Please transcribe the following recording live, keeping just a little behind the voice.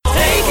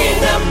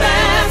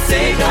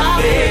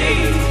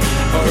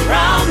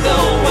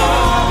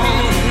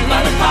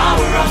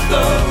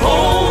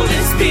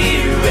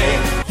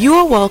You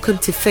are welcome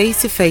to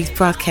Face to Face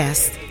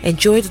broadcast.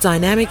 Enjoy the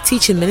dynamic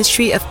teaching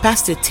ministry of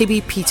Pastor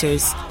T.B.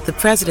 Peters, the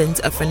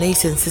president of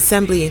Renaissance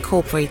Assembly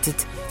Incorporated.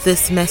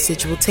 This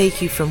message will take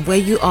you from where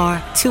you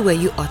are to where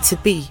you ought to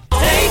be.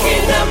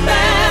 Taking the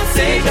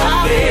message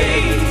of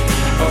faith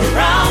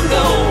around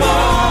the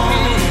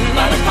world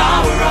by the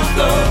power of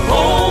the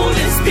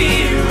Holy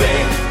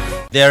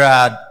Spirit. There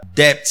are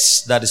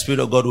depths that the Spirit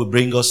of God will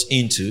bring us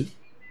into.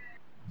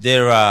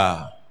 There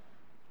are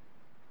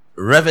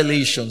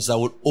revelations that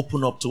will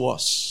open up to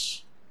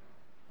us.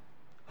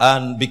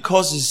 And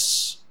because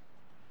it's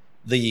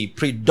the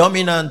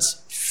predominant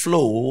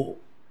flow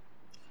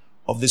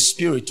of the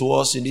Spirit to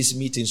us in these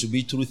meetings will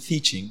be through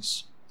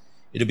teachings,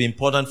 it will be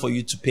important for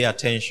you to pay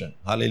attention.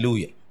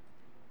 Hallelujah.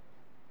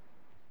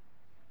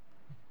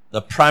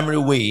 The primary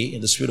way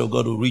in the Spirit of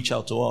God will reach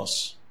out to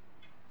us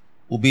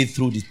will be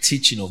through the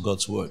teaching of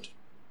God's Word.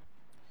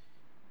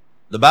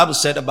 The Bible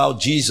said about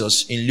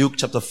Jesus in Luke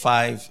chapter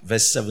 5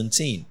 verse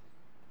 17.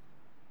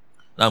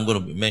 Now I'm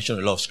going to mention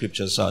a lot of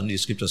scriptures, so I need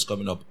scriptures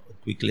coming up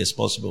quickly as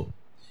possible.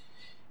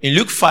 In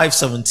Luke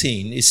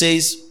 5:17, it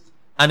says,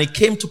 "And it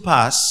came to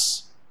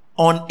pass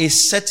on a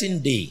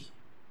certain day,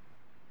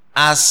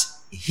 as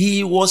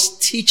he was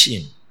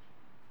teaching,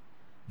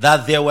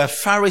 that there were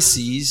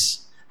Pharisees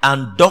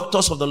and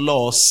doctors of the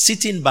law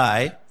sitting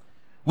by,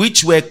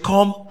 which were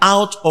come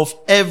out of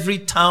every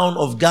town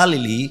of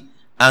Galilee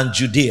and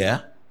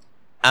Judea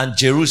and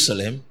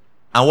Jerusalem."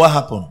 And what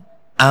happened?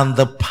 And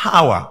the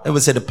power,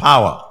 everybody say the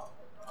power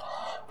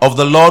of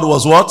the Lord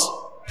was what?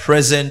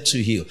 Present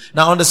to heal.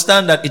 Now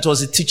understand that it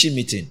was a teaching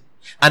meeting.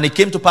 And it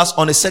came to pass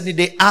on a certain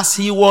day as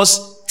he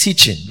was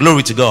teaching.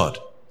 Glory to God.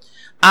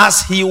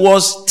 As he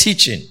was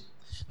teaching,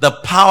 the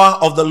power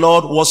of the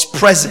Lord was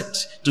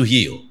present to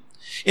heal.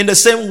 In the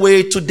same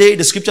way, today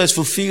the scripture is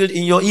fulfilled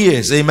in your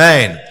ears.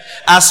 Amen.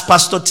 As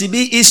Pastor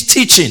TB is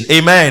teaching,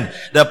 amen,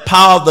 the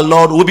power of the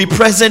Lord will be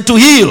present to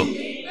heal.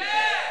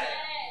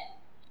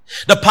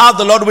 The power of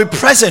the Lord will be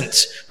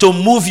present to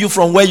move you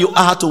from where you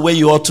are to where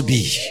you ought to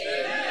be.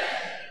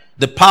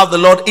 The power of the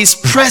Lord is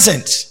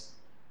present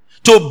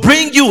to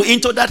bring you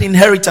into that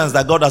inheritance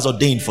that God has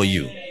ordained for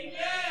you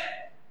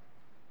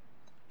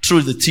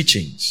through the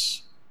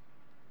teachings.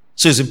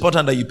 So it's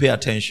important that you pay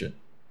attention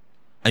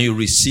and you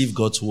receive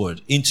God's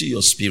word into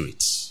your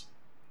spirits.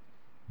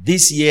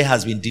 This year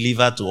has been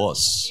delivered to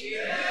us.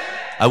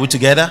 Are we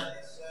together?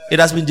 It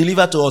has been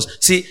delivered to us.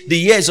 See, the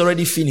year is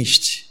already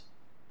finished.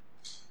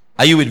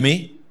 Are you with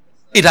me?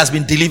 It has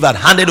been delivered,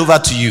 handed over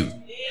to you.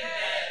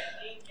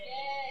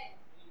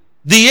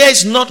 The year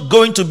is not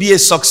going to be a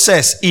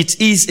success. It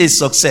is a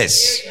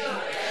success.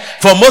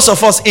 For most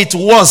of us, it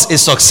was a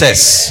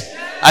success.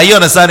 Are you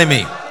understanding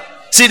me?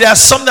 See, there's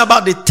something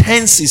about the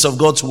tenses of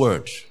God's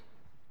word.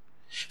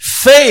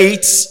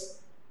 Faith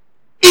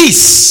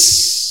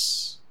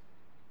is.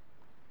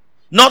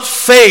 Not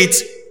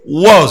faith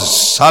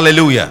was.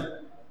 Hallelujah.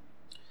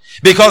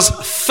 Because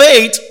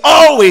faith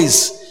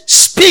always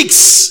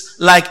speaks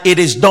like it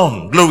is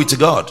done. Glory to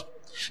God.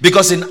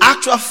 Because in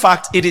actual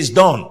fact, it is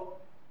done.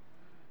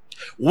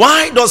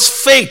 Why does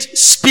faith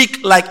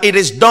speak like it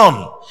is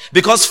done?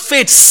 Because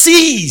faith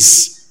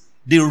sees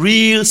the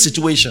real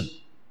situation.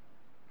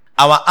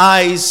 Our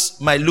eyes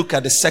might look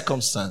at the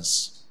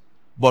circumstance,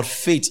 but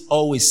faith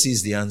always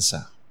sees the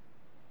answer.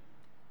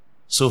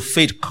 So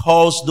faith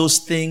calls those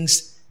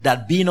things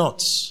that be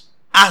not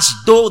as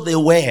though they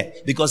were,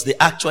 because they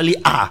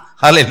actually are.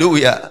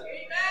 Hallelujah.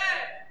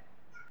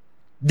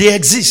 They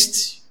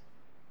exist.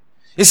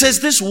 It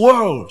says this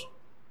world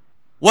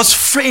was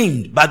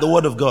framed by the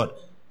word of God.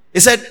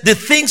 It said the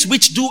things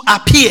which do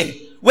appear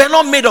were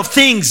not made of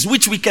things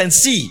which we can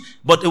see,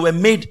 but they were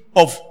made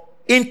of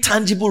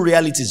intangible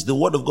realities. The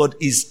word of God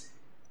is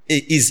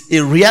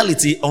a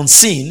reality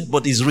unseen,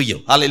 but is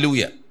real.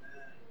 Hallelujah.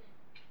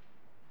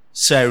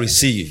 So I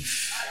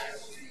receive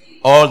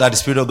all that the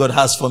Spirit of God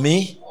has for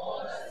me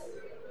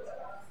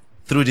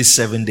through these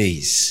 7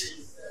 days.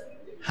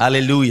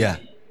 Hallelujah.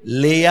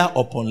 Layer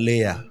upon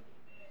layer.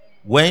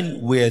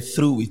 When we're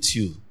through with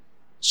you,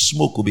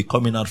 smoke will be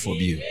coming out from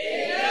you.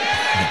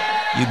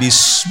 You'll be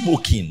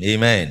smoking.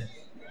 Amen.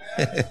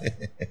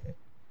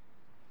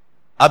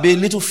 I'll be a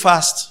little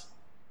fast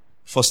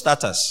for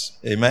starters.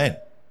 Amen.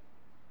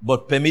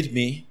 But permit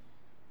me,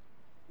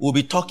 we'll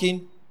be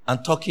talking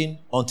and talking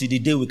until the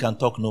day we can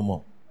talk no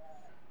more.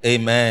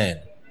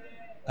 Amen.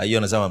 Are you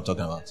understand what I'm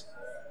talking about?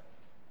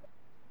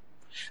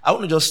 I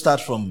want to just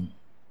start from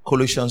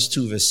Colossians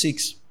 2 verse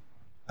 6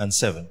 and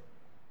 7.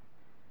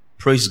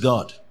 Praise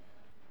God.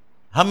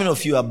 How many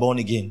of you are born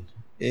again?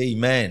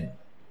 Amen.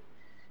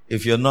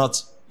 If you're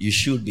not, you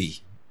should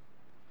be.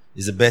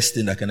 It's the best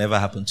thing that can ever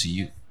happen to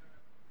you.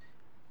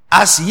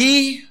 As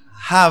ye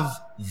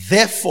have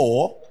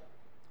therefore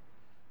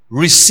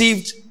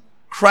received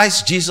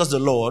Christ Jesus the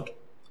Lord,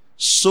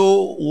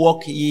 so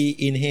walk ye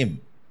in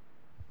him.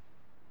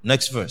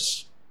 Next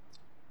verse.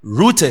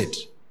 Rooted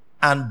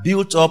and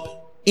built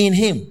up in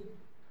him,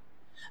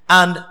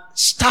 and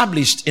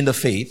established in the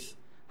faith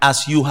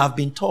as you have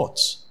been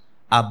taught,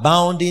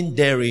 abounding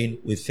therein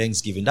with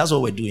thanksgiving. That's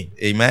what we're doing.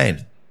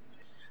 Amen.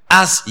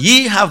 As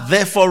ye have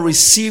therefore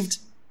received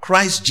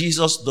Christ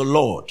Jesus the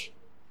Lord.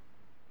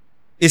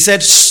 He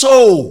said,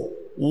 so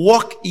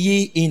walk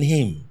ye in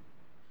him.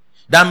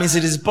 That means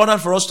it is important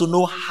for us to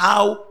know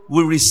how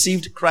we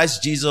received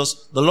Christ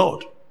Jesus the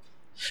Lord.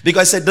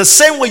 Because I said the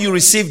same way you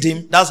received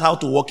him, that's how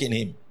to walk in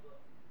him.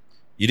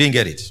 You didn't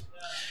get it.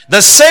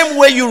 The same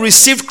way you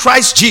received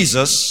Christ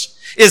Jesus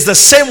is the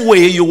same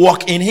way you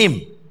walk in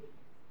him.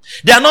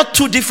 They are not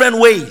two different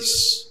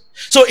ways.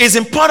 So it's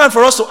important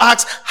for us to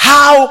ask,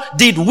 how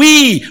did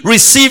we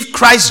receive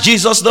Christ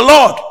Jesus the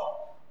Lord?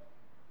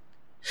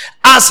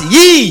 As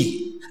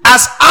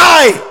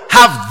I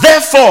have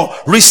therefore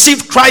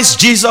received Christ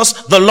Jesus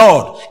the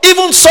Lord,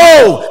 even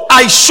so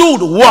I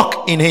should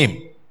walk in him.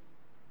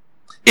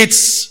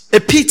 It's a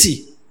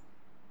pity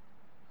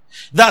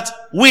that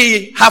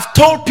we have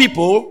told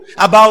people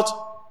about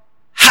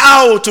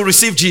how to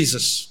receive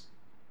Jesus.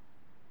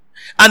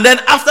 And then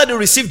after they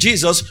receive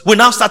Jesus, we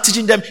now start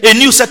teaching them a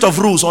new set of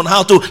rules on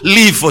how to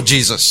live for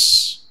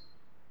Jesus.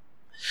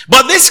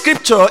 But this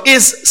scripture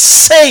is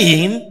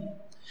saying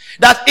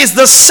that it's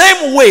the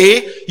same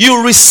way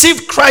you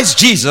receive Christ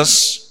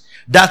Jesus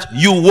that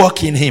you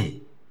walk in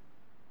him.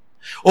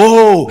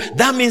 Oh,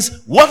 that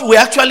means what we're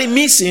actually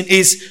missing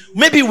is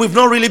maybe we've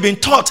not really been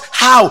taught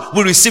how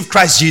we receive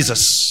Christ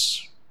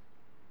Jesus.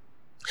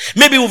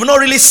 Maybe we've not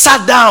really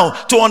sat down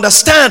to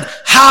understand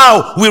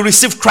how we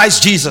receive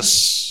Christ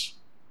Jesus.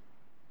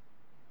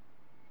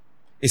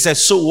 It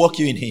says, so walk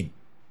you in him,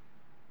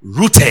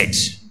 rooted,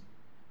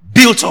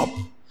 built up,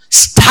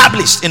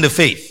 established in the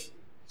faith,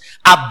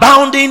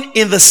 abounding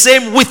in the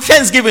same with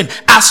thanksgiving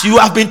as you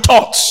have been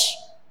taught.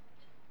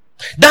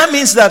 That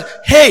means that,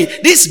 hey,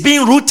 this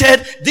being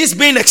rooted, this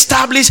being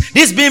established,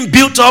 this being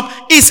built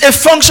up is a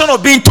function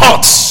of being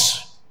taught.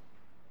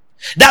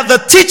 That the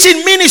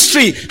teaching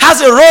ministry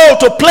has a role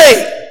to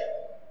play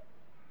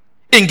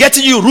in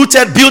getting you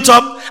rooted, built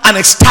up, and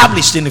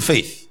established in the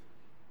faith.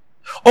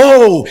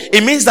 Oh,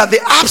 it means that the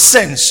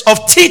absence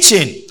of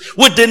teaching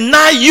would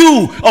deny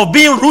you of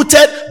being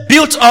rooted,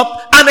 built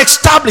up, and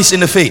established in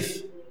the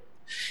faith.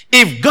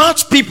 If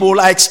God's people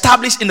are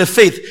established in the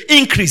faith,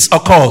 increase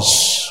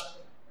occurs.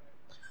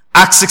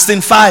 Acts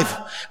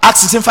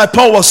 16:5,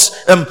 Paul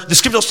was, the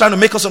scripture was trying to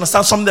make us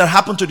understand something that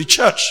happened to the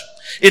church.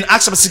 In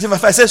Acts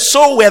 16:5, it says,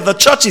 so were the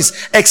churches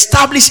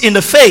established in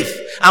the faith.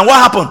 And what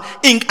happened?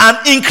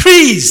 And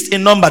increased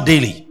in number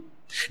daily.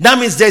 That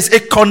means there's a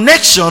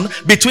connection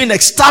between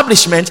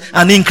establishment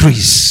and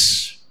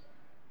increase.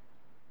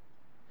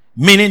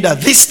 Meaning that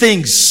these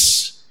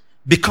things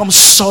become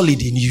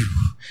solid in you.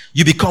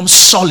 You become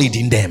solid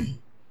in them.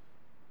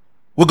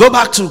 We'll go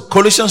back to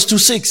Colossians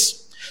 2:6.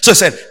 So it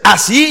said,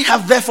 as ye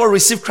have therefore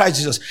received Christ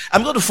Jesus.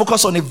 I'm going to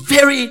focus on a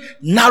very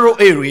narrow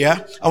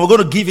area, and we're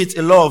going to give it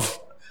a lot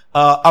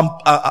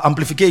of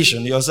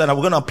amplification. You understand?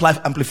 We're going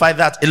to amplify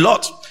that a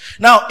lot.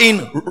 Now, in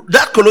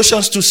that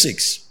Colossians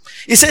 2:6,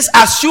 it says,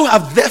 as you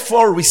have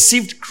therefore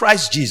received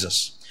Christ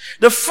Jesus.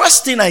 The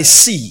first thing I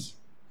see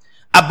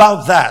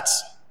about that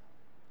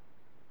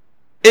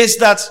is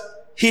that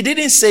he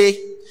didn't say,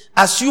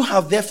 as you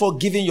have therefore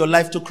given your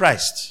life to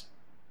Christ.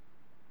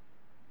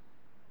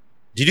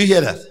 Did you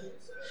hear that?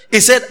 He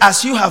said,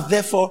 as you have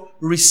therefore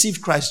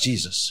received Christ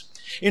Jesus.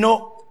 You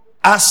know,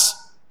 as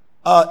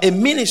a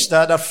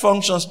minister that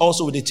functions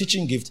also with a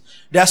teaching gift,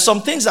 there are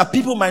some things that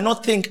people might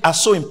not think are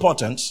so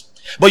important,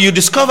 but you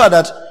discover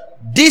that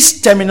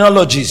these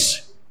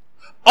terminologies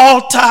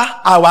alter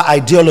our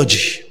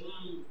ideology.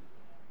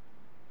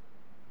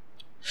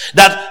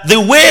 That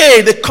the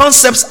way the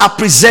concepts are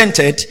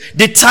presented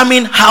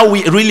determine how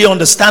we really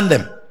understand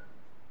them.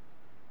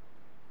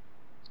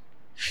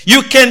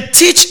 You can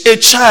teach a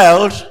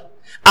child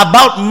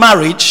about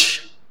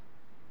marriage,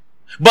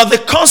 but the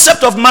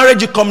concept of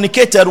marriage you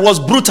communicated was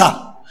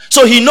brutal.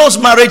 So he knows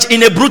marriage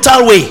in a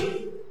brutal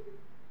way.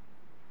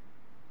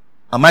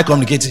 Am I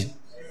communicating?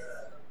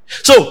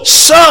 So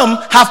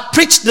some have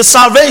preached the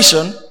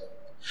salvation,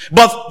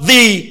 but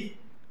the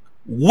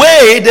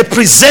way they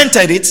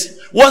presented it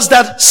was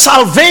that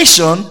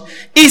salvation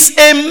is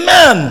a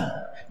man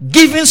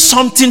giving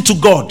something to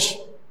God.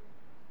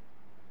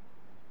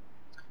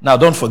 Now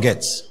don't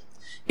forget,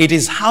 it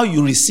is how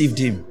you received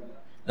him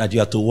that you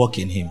are to walk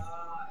in him.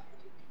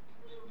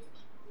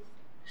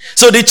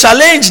 So the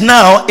challenge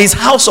now is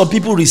how some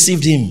people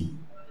received him.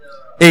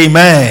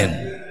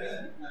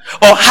 Amen.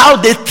 Or how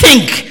they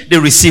think they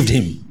received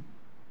him.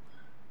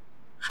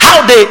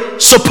 How they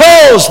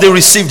suppose they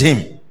received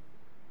him.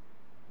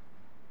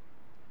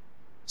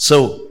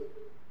 So,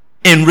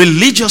 in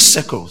religious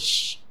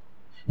circles,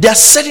 there are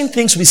certain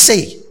things we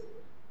say,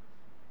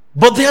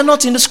 but they are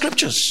not in the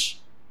scriptures.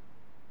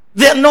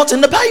 They are not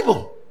in the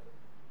Bible.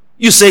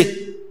 You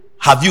say,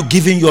 have you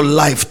given your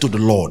life to the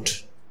Lord?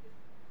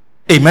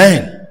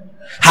 Amen.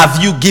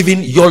 Have you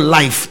given your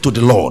life to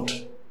the Lord?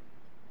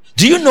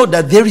 Do you know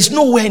that there is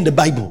nowhere in the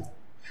Bible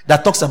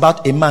that talks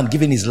about a man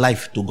giving his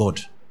life to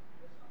God?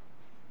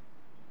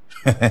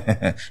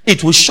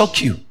 It will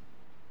shock you.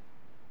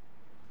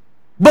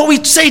 But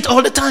we say it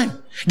all the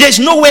time. There's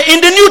nowhere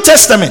in the New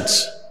Testament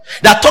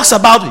that talks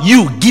about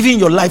you giving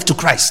your life to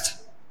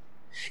Christ.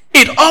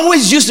 it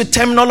always used the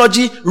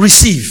terminology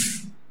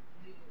receive.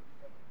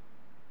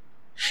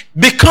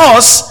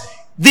 Because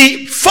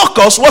the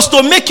focus was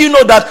to make you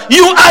know that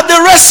you are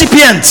the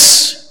recipient.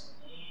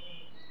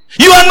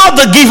 You are not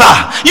the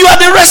giver. You are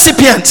the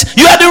recipient.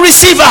 You are the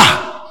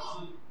receiver.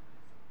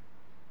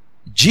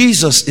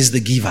 Jesus is the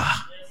giver.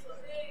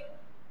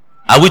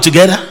 Are we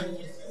together?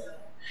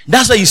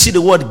 That's why you see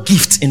the word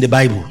gift in the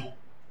Bible.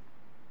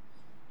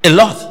 A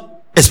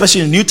lot.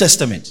 Especially in the New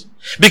Testament.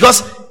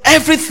 Because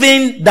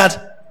everything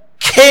that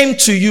came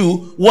to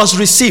you was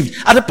received.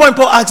 At the point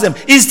Paul asked them,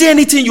 is there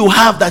anything you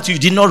have that you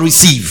did not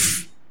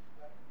receive?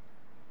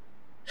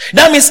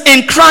 That means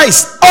in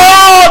Christ,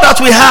 all that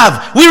we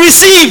have, we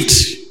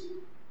received.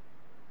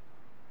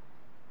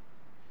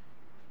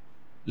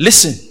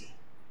 Listen,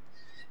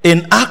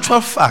 in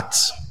actual fact,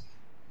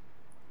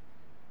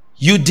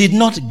 you did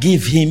not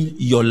give him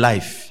your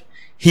life.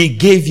 He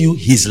gave you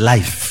his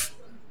life.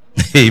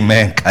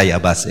 Amen.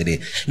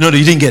 No,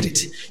 you didn't get it.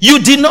 You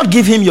did not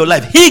give him your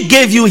life. He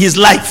gave you his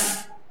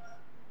life.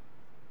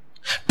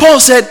 Paul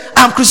said,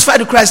 I'm crucified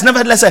to Christ,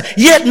 nevertheless,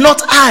 yet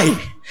not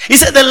I. He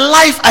said, the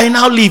life I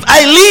now live,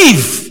 I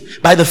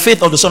live by the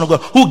faith of the Son of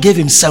God who gave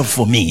himself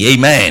for me.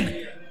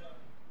 Amen.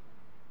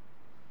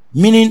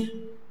 Meaning,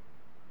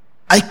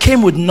 I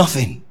came with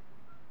nothing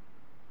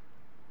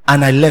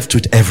and I left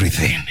with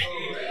everything.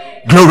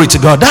 Glory to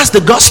God. That's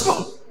the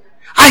gospel.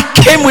 I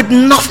came with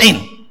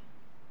nothing.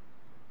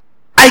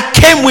 I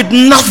came with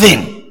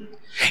nothing.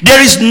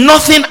 There is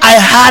nothing I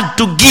had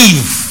to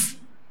give.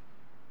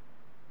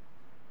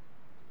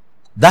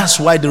 That's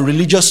why the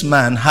religious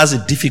man has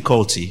a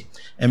difficulty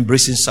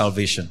embracing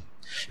salvation.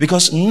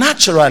 Because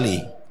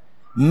naturally,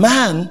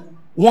 man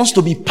wants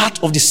to be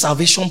part of the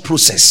salvation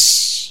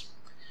process.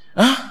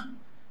 Huh?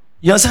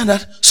 You understand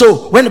that?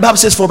 So when the Bible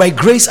says, for by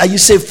grace are you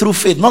saved through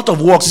faith, not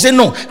of works, you say,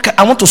 no,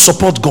 I want to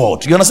support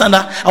God. You understand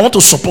that? I want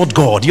to support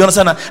God. You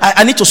understand that?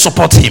 I need to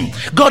support him.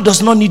 God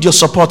does not need your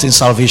support in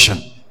salvation.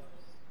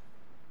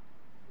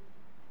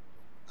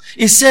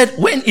 He said,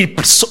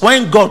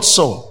 when God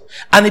saw,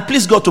 and it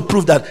pleased God to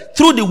prove that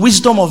through the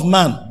wisdom of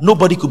man,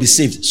 nobody could be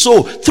saved.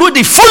 So through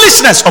the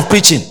foolishness of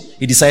preaching,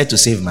 he decided to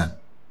save man.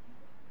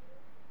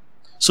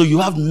 So you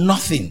have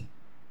nothing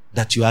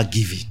that you are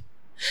giving.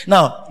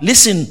 Now,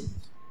 listen,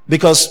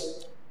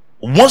 because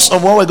most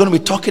of what we're going to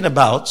be talking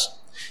about,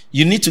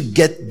 you need to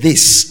get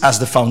this as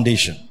the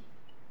foundation.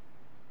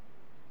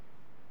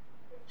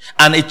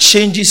 And it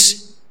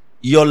changes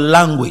your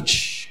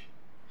language.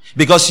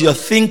 Because your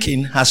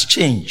thinking has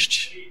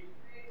changed.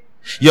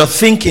 Your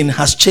thinking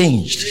has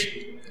changed.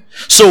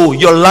 So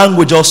your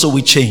language also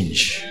will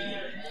change.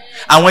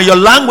 And when your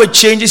language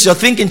changes, your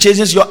thinking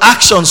changes, your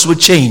actions will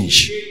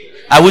change.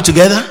 Are we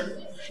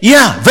together?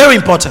 Yeah, very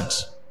important.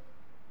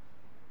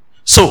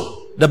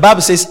 So, the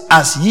Bible says,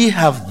 as ye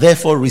have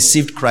therefore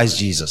received Christ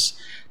Jesus.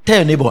 Tell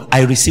your neighbor,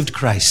 I received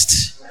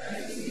Christ.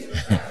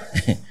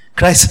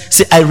 Christ,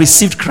 say, I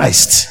received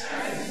Christ.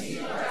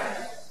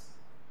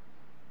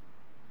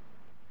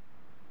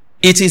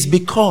 It is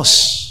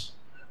because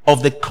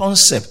of the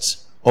concept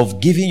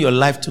of giving your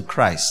life to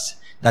Christ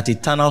that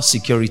eternal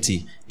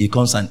security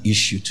becomes an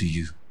issue to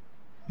you.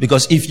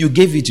 Because if you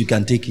gave it, you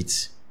can take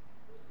it.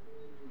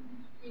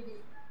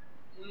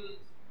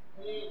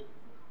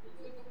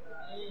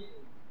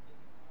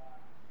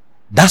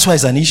 That's why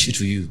it's an issue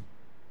to you.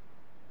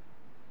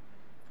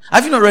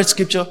 Have you not read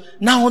scripture?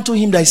 Now unto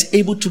him that is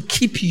able to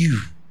keep you.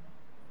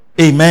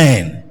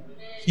 Amen.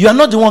 You are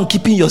not the one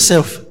keeping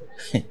yourself.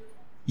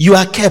 You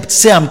are kept.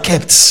 Say, I'm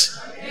kept.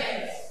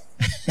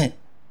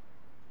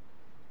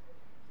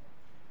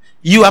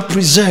 You are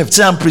preserved.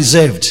 Say, I'm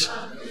preserved.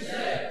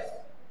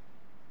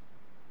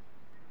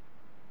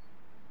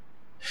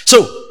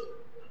 So,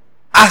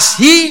 as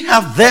ye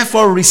have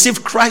therefore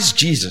received Christ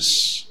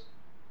Jesus,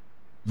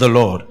 the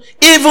Lord,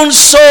 even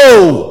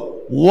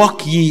so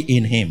walk ye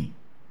in him.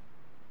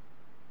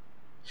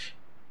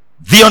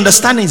 The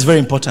understanding is very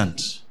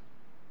important.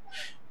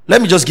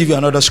 Let me just give you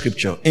another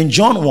scripture. In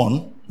John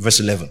 1 verse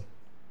 11,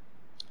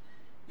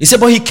 he said,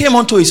 but he came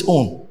unto his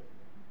own,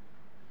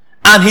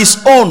 and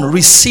his own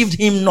received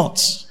him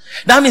not.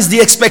 That means the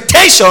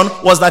expectation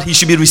was that he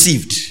should be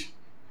received.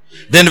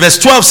 Then verse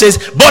 12 says,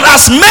 but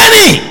as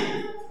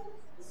many,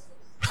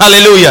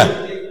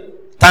 hallelujah,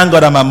 thank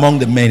God I'm among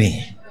the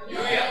many.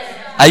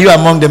 Are you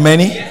among the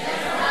many?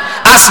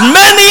 As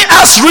many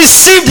as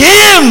received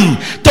him,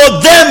 to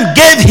them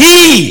gave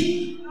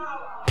he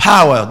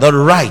power, the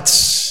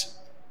rights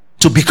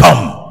to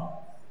become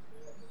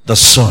the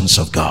sons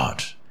of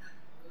God.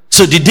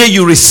 So the day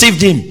you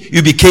received him,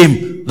 you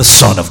became the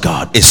son of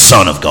God, a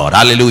son of God.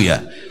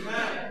 Hallelujah.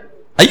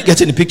 Are you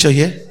getting the picture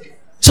here?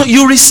 So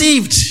you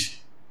received.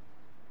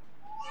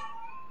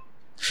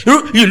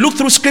 You look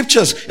through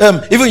scriptures.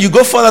 Even you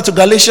go further to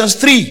Galatians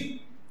 3.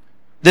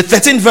 The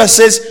 13th verse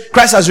says,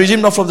 Christ has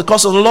redeemed us from the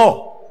curse of the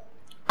law.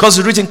 Because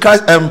it's written,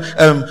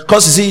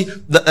 cause is he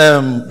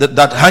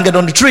that hangeth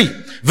on the tree.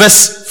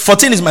 Verse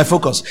 14 is my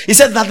focus. He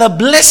said that the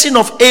blessing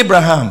of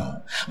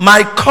Abraham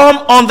might come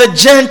on the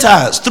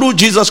Gentiles through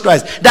Jesus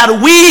Christ. That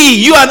we,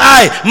 you and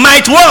I,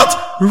 might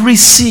what?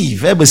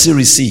 receive. Everybody say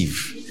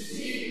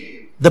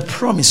receive. The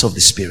promise of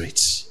the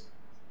Spirit.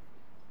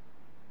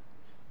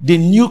 The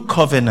new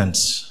covenant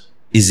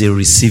is a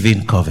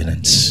receiving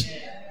covenant.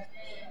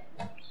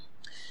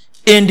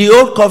 In the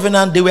old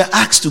covenant, they were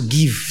asked to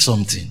give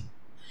something.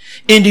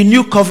 In the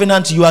new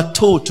covenant, you are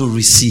told to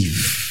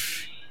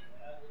receive.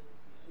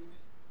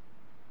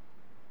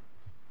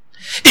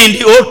 In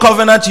the old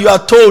covenant, you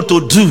are told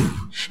to do.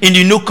 In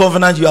the new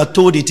covenant, you are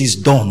told it is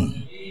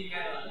done.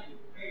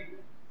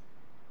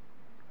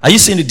 Are you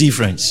seeing the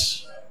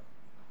difference?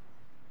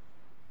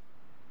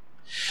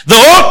 The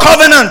old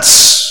covenant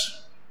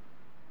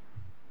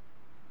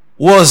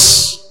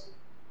was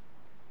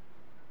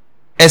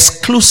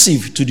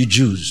exclusive to the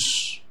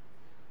Jews.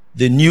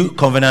 The new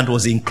covenant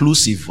was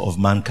inclusive of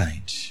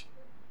mankind.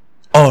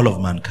 All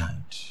of mankind.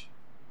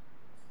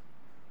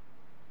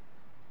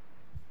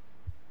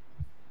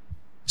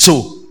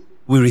 So,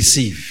 we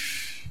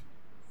receive.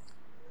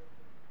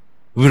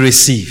 We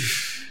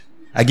receive.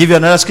 I give you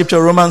another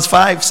scripture, Romans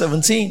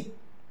 5:17.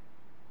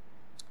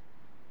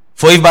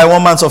 For if by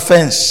one man's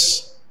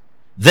offense,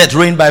 death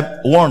reigned by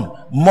one,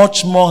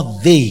 much more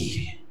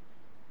they,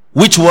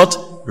 which what?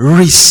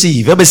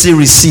 Receive. Everybody say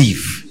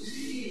receive.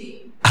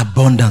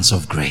 Abundance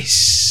of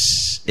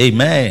grace.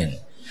 Amen.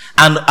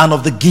 And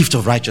of the gift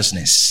of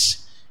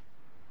righteousness.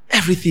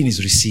 Everything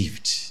is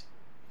received.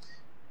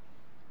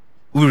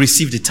 We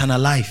received eternal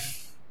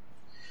life.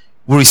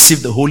 We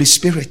receive the Holy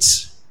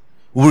Spirit.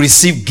 We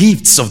receive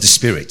gifts of the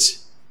Spirit.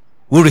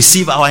 We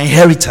receive our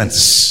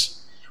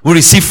inheritance. We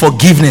receive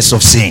forgiveness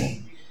of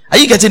sin. Are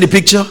you getting the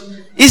picture?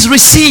 It's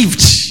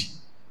received.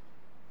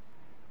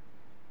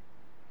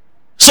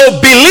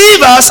 So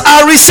believers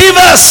are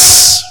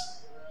receivers.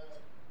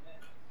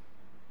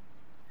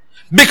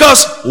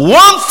 Because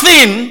one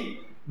thing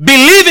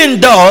believing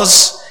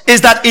does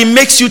is that it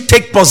makes you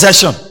take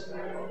possession.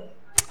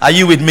 Are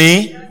you with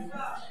me?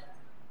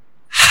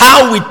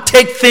 How we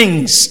take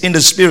things in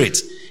the Spirit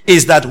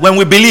is that when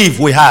we believe,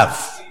 we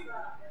have.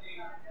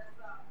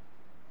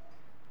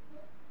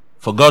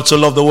 For God so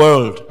loved the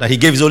world that he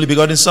gave his only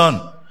begotten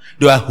Son.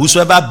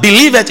 Whosoever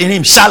believeth in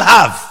him shall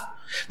have.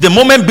 The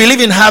moment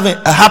believing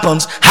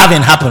happens,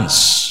 having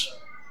happens.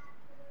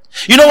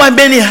 You know why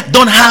many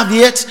don't have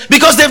yet?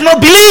 Because they've not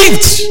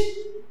believed.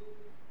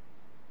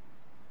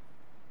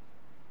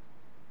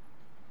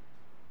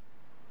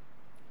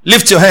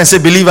 Lift your hand and say,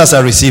 believers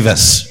are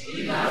receivers.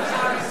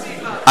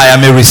 I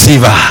am a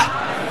receiver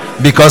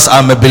because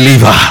I'm a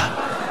believer.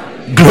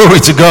 Glory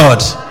to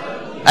God.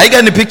 Are you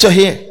getting the picture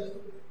here?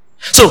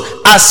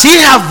 So, as ye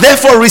have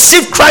therefore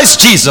received Christ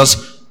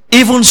Jesus,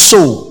 even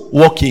so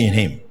walk ye in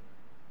him.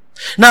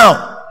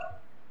 Now,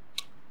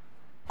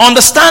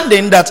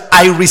 understanding that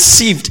I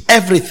received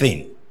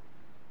everything.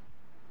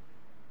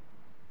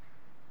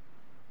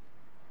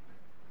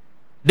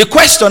 The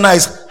question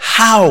is,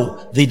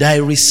 how did I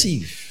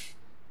receive?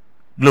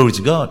 Glory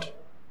to God.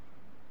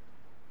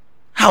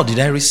 How did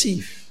I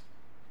receive?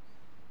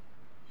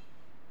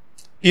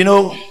 You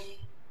know,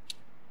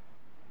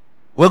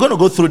 we're going to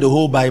go through the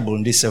whole Bible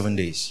in these 7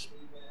 days.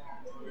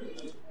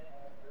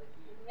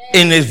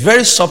 In a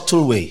very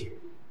subtle way.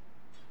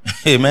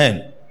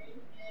 Amen.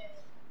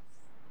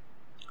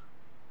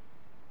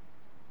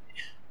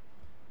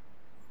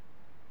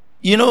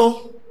 You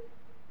know,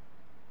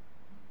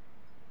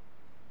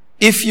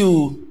 if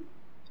you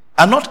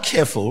are not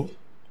careful,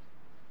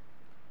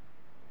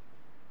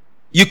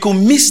 you could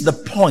miss the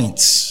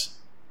point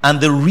and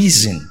the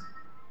reason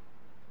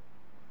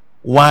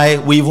why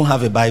we even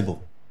have a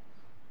Bible.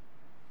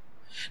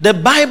 The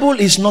Bible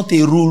is not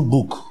a rule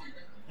book.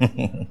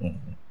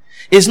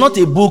 It's not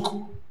a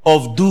book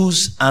of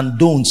do's and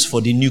don'ts for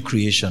the new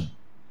creation.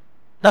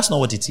 That's not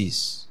what it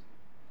is.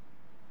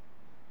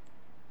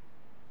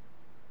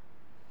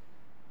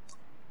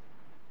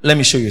 Let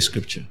me show you a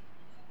scripture.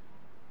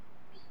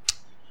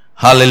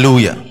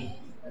 Hallelujah.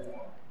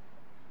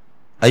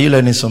 Are you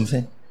learning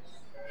something?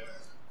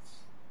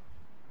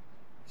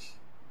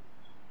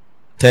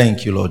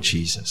 Thank you, Lord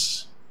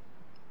Jesus.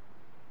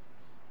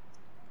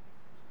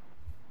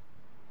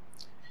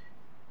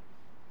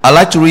 I'd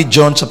like to read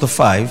John chapter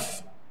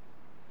 5,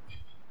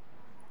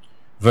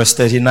 verse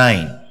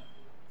 39.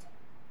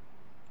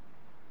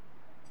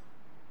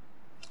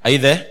 Are you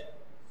there?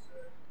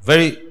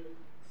 Very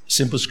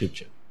simple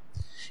scripture.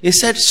 He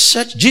said,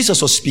 search,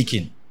 Jesus was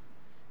speaking.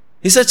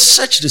 He said,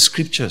 search the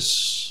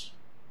scriptures,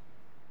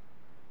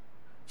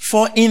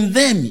 for in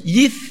them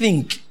ye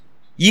think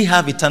ye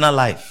have eternal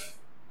life.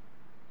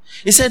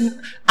 He said,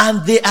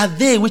 and they are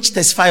they which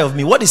testify of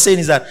me. What he's saying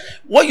is that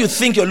what you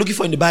think you're looking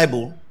for in the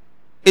Bible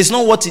is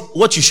not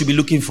what you should be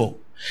looking for.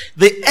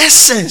 The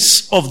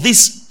essence of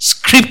these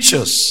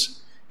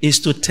scriptures is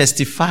to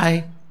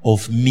testify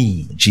of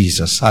me,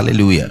 Jesus.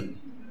 Hallelujah.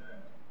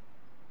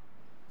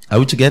 Are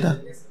we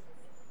together?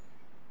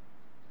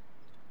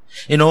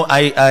 You know,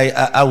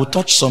 I will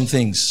touch some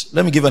things.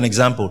 Let me give an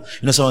example.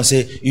 You know, someone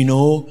say, you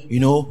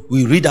know,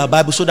 we read our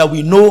Bible so that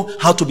we know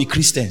how to be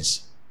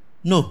Christians.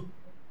 No.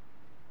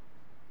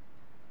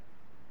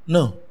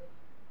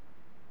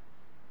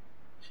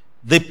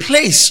 the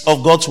place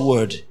of God's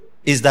word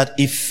is that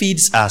it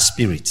feeds our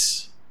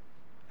spirits.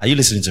 Are you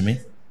listening to me?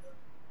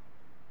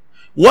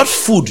 What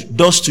food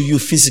does to you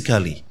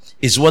physically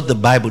is what the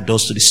Bible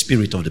does to the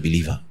spirit of the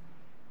believer.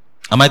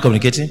 Am I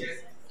communicating?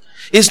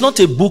 It's not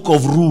a book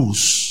of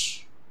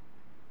rules.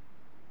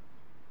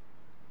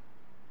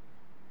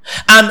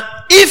 And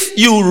if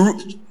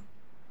you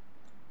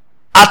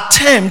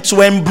attempt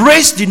to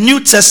embrace the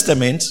New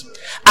Testament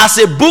as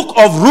a book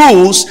of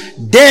rules,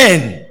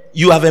 then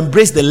you have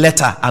embraced the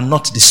letter and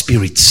not the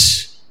spirit.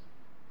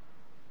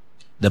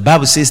 The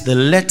Bible says the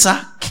letter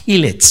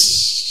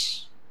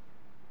killeth.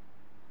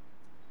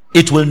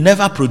 It will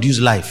never produce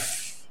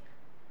life.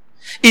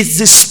 It's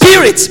the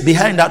spirit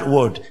behind that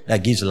word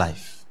that gives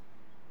life.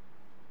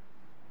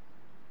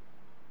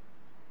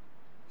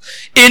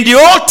 In the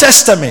Old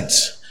Testament,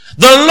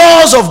 the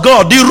laws of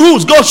God, the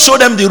rules, God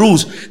showed them the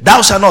rules.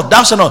 Thou shalt not,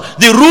 thou shalt not.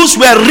 The rules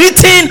were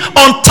written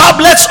on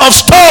tablets of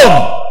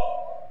stone.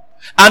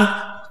 And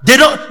they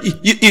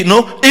don't, you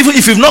know, even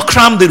if you've not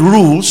crammed the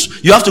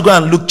rules, you have to go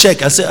and look,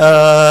 check and say,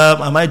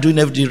 am I doing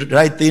the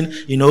right thing?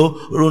 You know,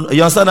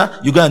 you understand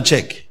that? You go and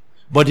check.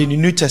 But in the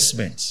New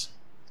Testament,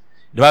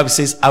 the Bible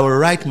says, I will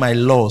write my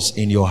laws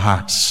in your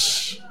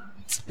hearts.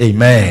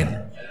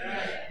 Amen.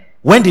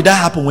 When did that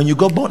happen? When you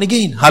got born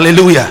again.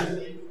 Hallelujah.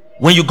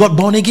 When you got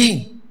born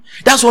again.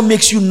 That's what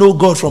makes you know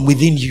God from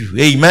within you.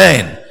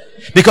 Amen.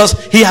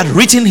 Because he had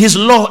written his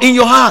law in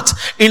your heart.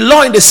 In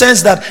law in the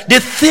sense that the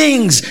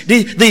things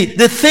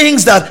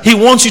that he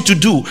wants you to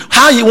do,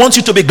 how he wants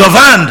you to be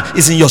governed,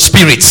 is in your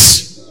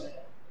spirits.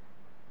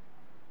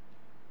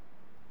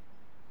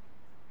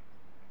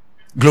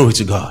 Glory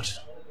to God.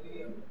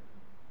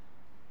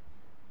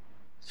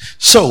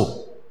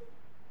 So,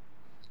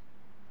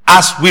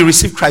 as we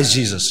receive Christ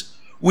Jesus,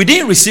 we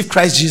didn't receive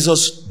Christ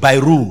Jesus by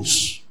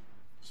rules.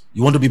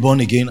 You want to be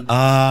born again?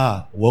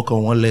 Walk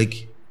on one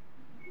leg.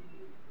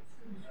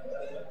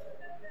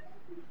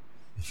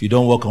 If you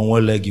don't walk on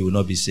one leg, you will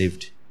not be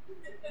saved.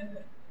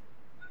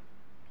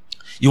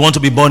 You want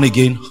to be born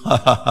again?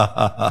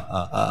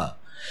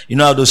 You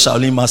know how those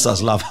Shaolin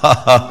masters laugh.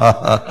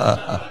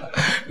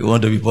 You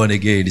want to be born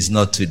again? It's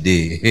not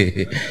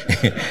today.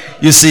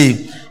 You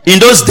see, in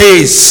those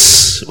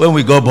days when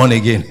we got born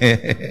again,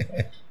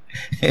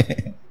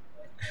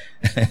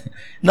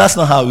 that's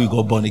not how we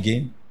got born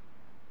again.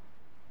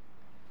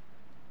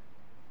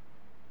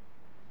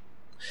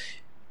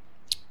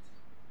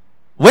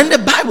 When the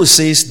Bible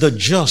says the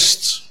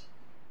just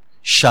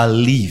shall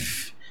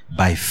live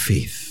by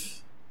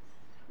faith,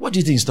 what do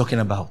you think it's talking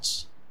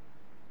about?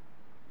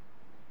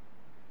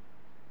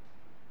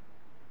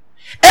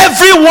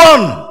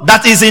 Everyone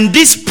that is in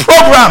this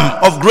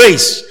program of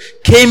grace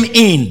came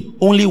in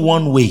only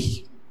one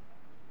way,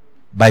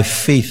 by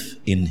faith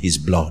in his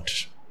blood.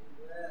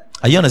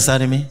 Are you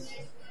understanding me?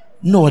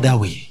 No other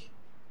way.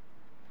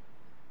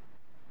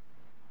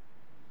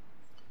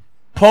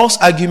 Paul's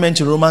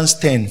argument in Romans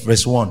 10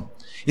 verse 1.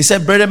 He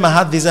said, brethren, my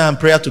heart desire and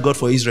prayer to God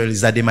for Israel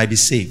is that they might be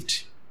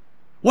saved.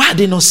 Why are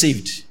they not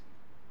saved?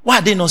 Why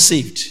are they not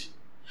saved?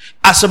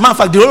 As a matter of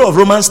fact, the whole of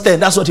Romans 10,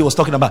 that's what he was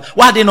talking about.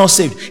 Why are they not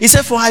saved? He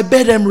said, for I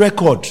bear them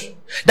record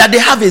that they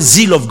have a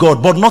zeal of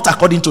God, but not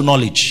according to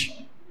knowledge.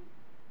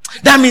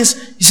 That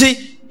means, you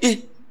see,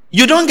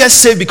 you don't get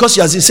saved because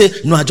you say,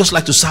 no, I just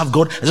like to serve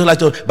God. I just like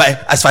to,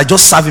 but as if I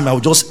just serve him, I will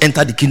just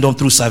enter the kingdom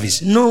through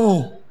service.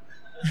 No.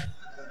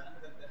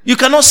 You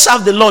cannot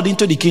serve the Lord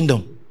into the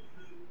kingdom.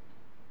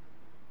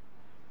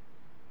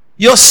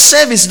 Your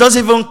service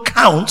doesn't even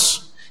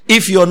count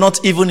if you're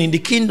not even in the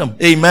kingdom.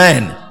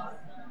 Amen.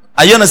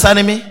 Are you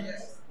understanding me?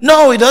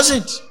 No, it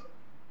doesn't.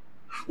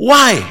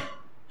 Why?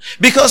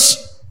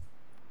 Because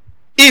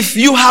if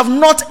you have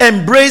not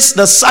embraced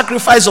the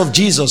sacrifice of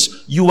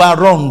Jesus, you are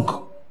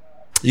wrong.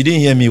 You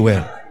didn't hear me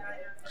well.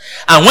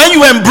 And when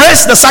you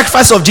embrace the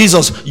sacrifice of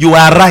Jesus, you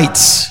are right.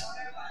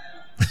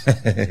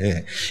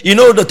 You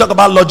know, they talk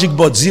about logic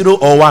board 0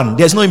 or 1.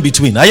 There's no in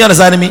between. Are you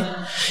understanding me?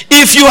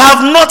 If you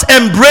have not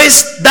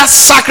embraced that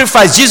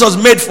sacrifice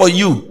Jesus made for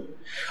you,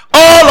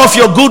 all of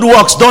your good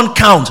works don't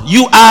count.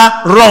 You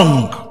are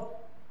wrong.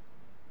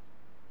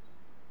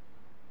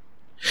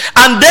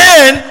 And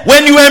then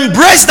when you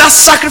embrace that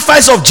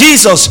sacrifice of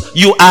Jesus,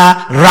 you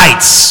are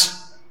right.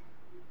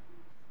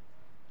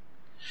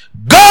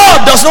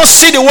 God does not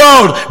see the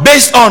world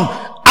based on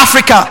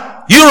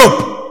Africa,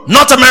 Europe,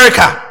 North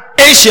America,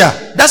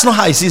 Asia. That's not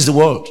how he sees the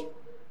world.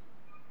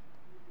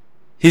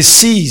 He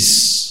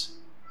sees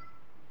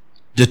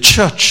the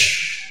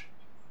church,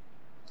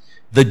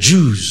 the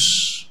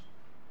Jews,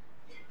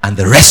 and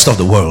the rest of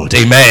the world.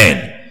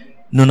 Amen.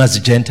 Known as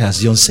the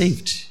Gentiles, the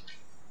unsaved.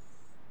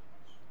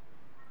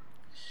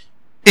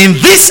 In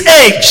this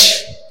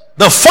age,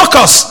 the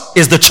focus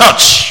is the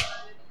church.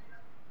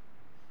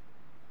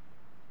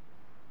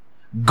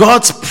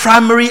 God's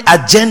primary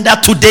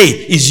agenda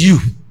today is you.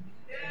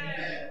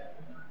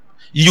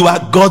 You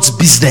are God's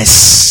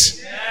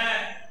business.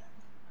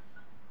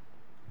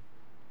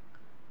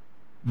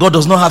 God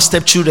does not have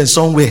stepchildren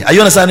somewhere. Are you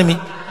understanding me?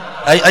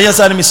 Are you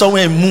understanding me?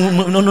 Somewhere.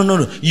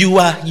 No. You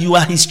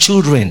are his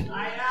children.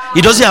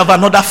 He doesn't have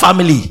another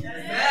family.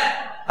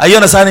 Are you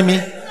understanding me?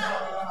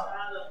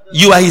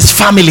 You are his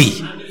family.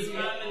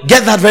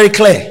 Get that very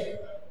clear.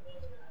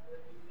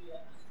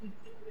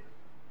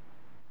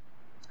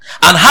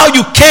 And how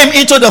you came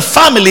into the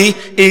family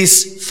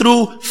is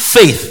through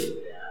faith.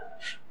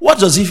 What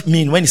does it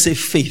mean when you say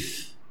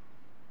faith?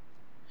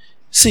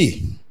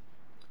 See,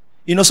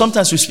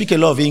 sometimes we speak a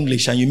lot of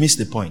English and you miss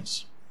the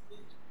point.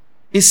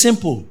 It's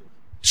simple.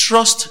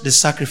 Trust the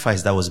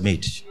sacrifice that was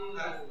made.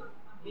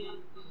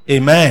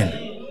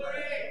 Amen.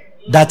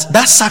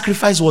 That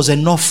sacrifice was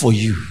enough for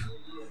you.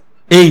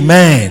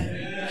 Amen.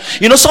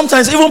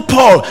 Sometimes even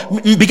Paul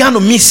began to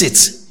miss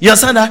it. You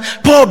understand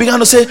that? Paul began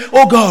to say,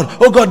 oh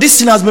God, this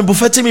thing has been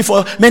buffeting me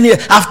for many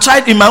years. I've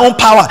tried in my own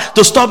power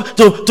to stop,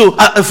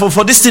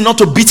 for this thing not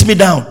to beat me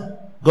down.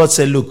 God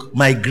said, look,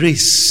 my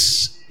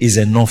grace is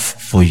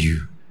enough for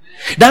you.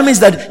 That means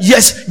that,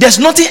 yes, there's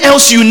nothing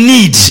else you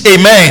need.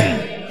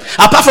 Amen.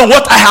 Apart from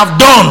what I have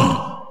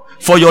done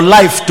for your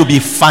life to be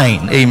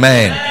fine.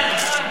 Amen.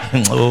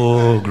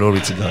 Oh,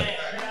 glory to God.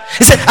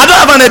 He said, I don't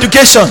have an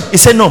education. He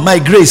said, no, my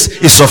grace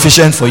is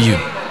sufficient for you.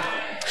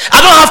 I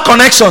don't have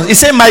connections. He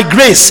said, my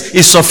grace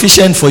is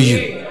sufficient for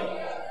you.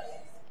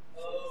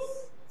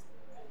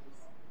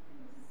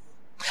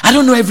 I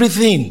don't know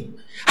everything.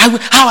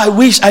 How I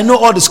wish I know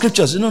all the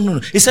scriptures. No.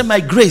 He said, my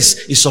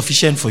grace is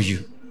sufficient for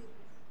you.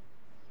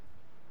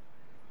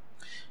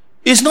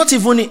 It's not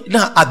even,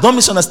 don't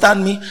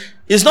misunderstand me.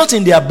 It's not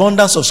in the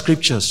abundance of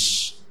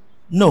scriptures.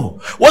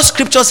 No. What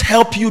scriptures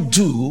help you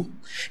do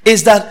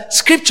is that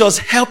scriptures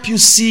help you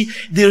see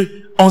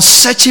the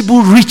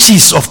unsearchable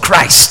riches of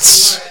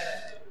Christ.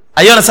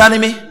 Are you understanding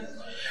me?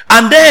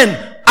 And then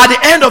at the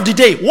end of the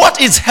day,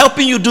 what it's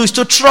helping you do is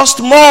to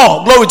trust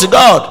more. Glory to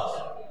God.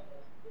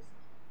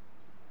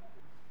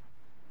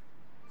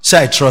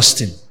 Say, I trust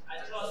him.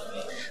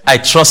 I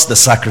trust the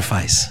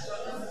sacrifice.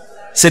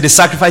 Say, the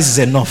sacrifice is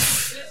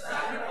enough.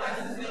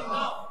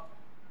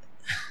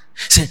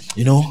 Say,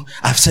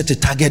 I've set a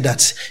target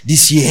that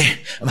this year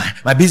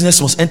my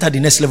business must enter the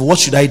next level. What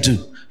should I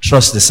do?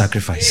 Trust the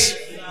sacrifice.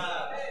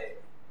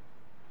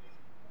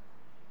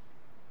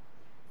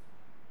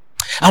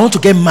 I want to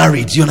get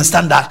married. You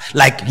understand that?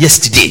 Like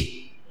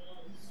yesterday.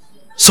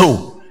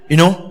 So,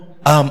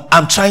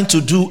 I'm trying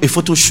to do a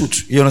photo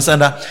shoot. You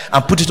understand that?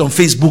 And put it on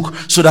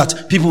Facebook so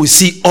that people will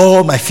see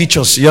all my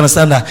features. You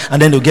understand that?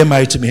 And then they'll get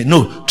married to me.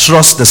 No,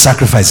 trust the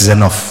sacrifice is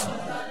enough.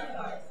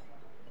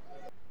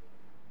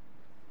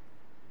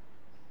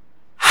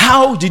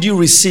 How did you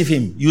receive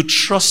him? You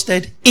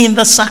trusted in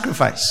the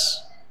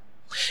sacrifice.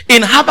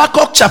 In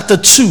Habakkuk chapter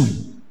 2,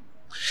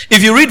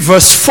 if you read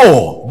verse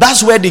 4,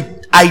 that's where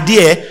the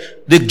idea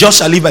the just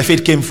shall live by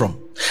faith came from.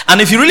 And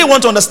if you really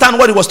want to understand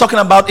what he was talking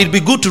about, it'd be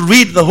good to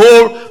read the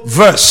whole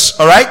verse.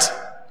 All right?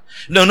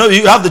 No,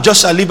 you have the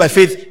just shall live by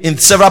faith in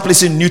several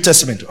places in the New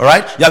Testament. All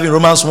right? You have it in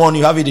Romans 1,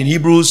 you have it in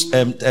Hebrews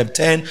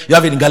 10, you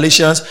have it in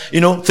Galatians,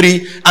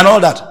 3, and all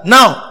that.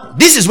 Now,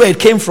 this is where it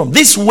came from.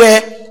 This is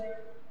where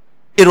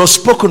it was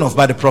spoken of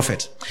by the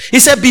prophet. He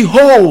said,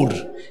 behold,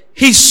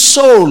 his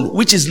soul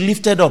which is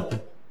lifted up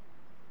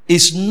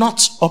is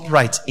not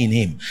upright in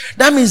him.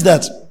 That means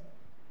that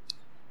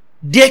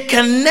there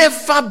can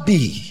never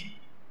be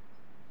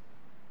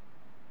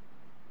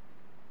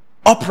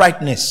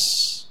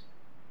uprightness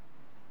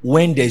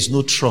when there is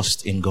no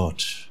trust in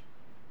God.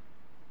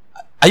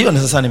 Are you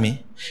understanding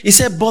me? He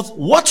said, but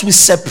what will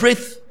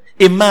separate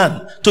a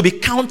man to be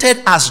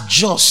counted as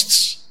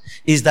just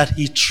is that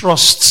he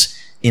trusts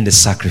in the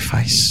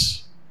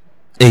sacrifice.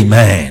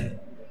 Amen.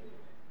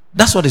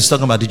 That's what he's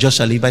talking about. The just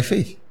shall live by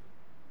faith.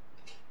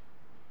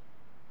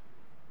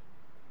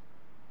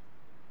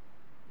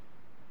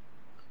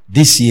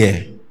 This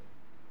year,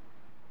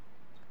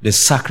 the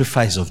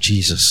sacrifice of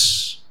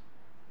Jesus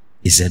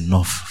is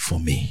enough for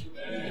me.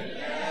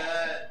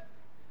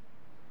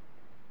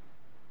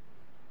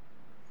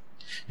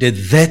 The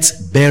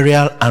death,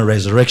 burial, and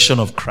resurrection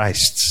of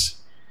Christ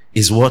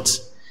is what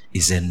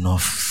is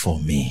enough for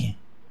me.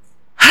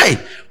 Hi,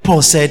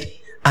 Paul said,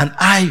 and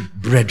I,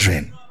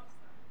 brethren,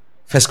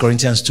 1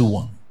 Corinthians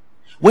 2:1,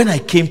 when I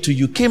came to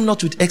you, came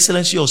not with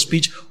excellency of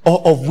speech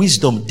or of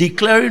wisdom,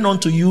 declaring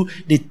unto you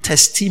the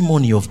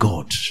testimony of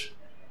God.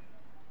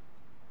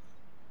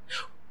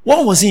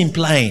 What was he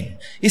implying?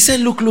 He said,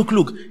 look,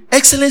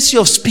 excellency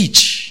of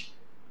speech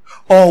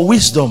or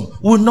wisdom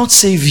will not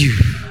save you.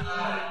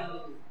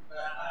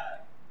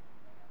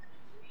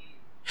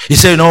 He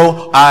said,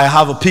 no, I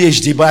have a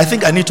PhD, but I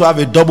think I need to have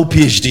a double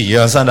PhD. You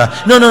understand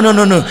that?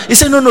 No. He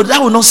said, no, that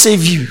will not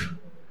save you.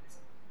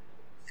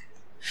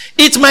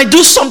 It might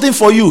do something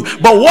for you,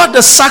 but what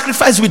the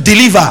sacrifice will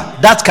deliver,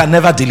 that can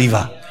never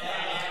deliver.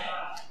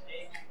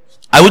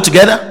 Are we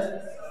together?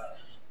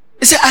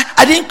 He said,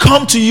 I didn't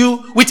come to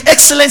you with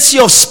excellency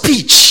of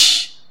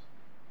speech.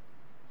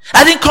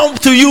 I didn't come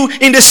to you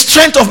in the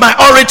strength of my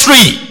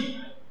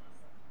oratory,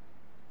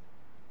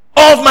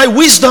 of my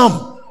wisdom,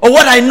 or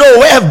what I know,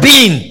 where I've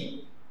been.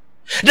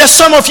 There's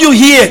some of you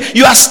here,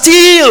 you are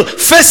still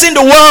facing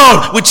the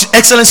world with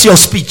excellency of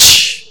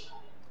speech.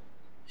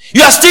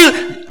 You are still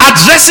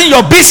addressing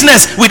your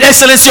business with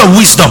excellency of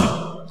wisdom.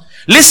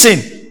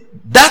 Listen,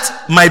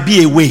 That might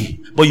be a way,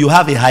 but you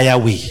have a higher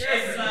way.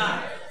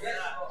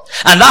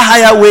 And that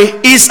higher way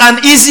is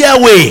an easier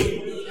way.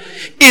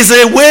 Is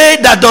a way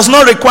that does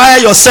not require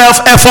your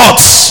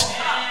self-efforts.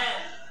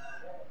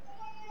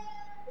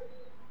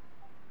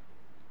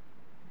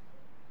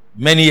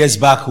 Many years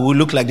back, we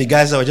look like the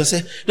guys that were just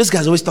saying, those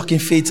guys always talking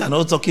faith and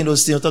all talking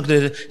those things.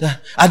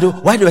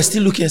 Why they were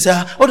still looking and say,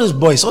 all those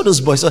boys.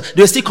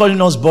 They were still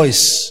calling us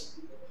boys.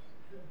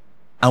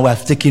 And we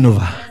have taken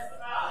over.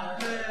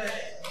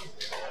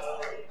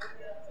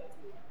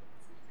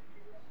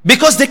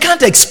 Because they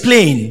can't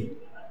explain.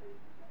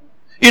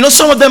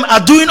 Some of them are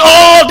doing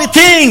all the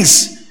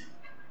things.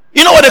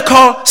 You know what they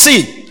call?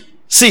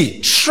 See,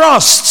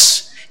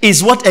 trust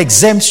is what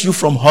exempts you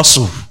from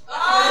hustle.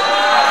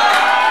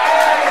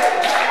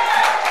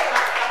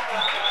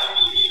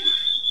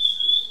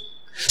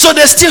 So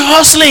they're still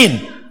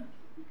hustling.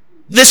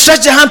 They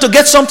stretch their hand to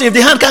get something. If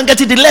the hand can't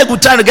get it, the leg will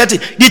try to get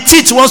it. The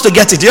teeth wants to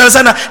get it. You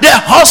understand that? They're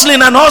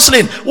hustling and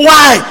hustling.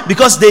 Why?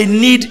 Because they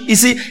need,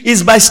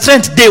 it's by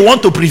strength they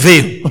want to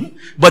prevail.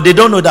 But they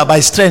don't know that by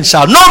strength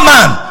shall no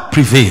man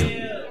prevail.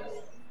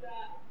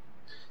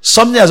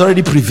 Something has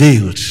already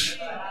prevailed.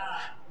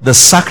 The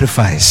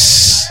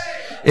sacrifice.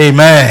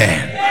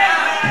 Amen.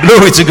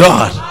 Glory to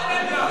God.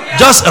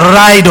 Just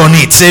ride on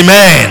it.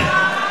 Amen.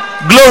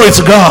 Glory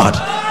to God.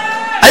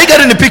 Are you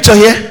getting the picture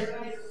here?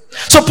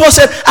 So Paul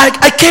said,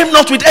 I came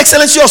not with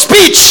excellency of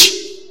speech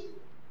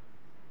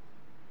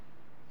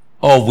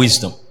or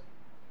wisdom,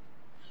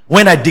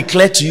 when I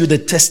declare to you the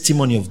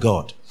testimony of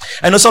God.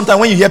 I know sometimes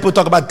when you hear people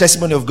talk about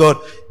testimony of God,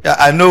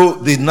 I know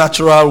the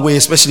natural way,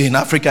 especially in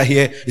Africa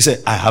here, you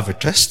say, I have a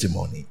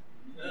testimony.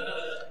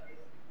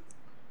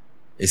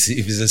 If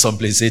it's in some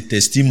place, say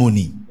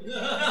testimony.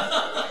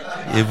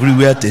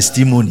 Everywhere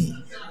testimony.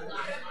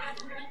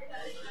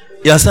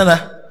 You understand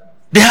that?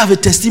 They have a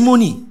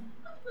testimony.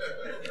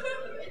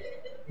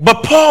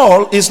 But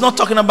Paul is not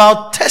talking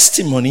about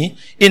testimony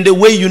in the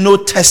way you know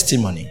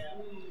testimony.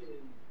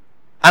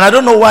 And I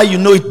don't know why you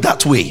know it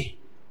that way.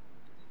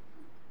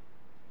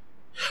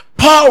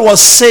 Paul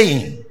was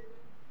saying,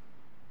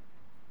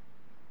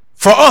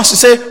 for us to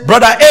say,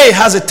 Brother A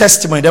has a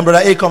testimony. Then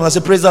Brother A comes and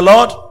says, praise the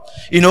Lord.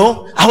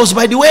 I was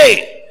by the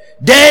way.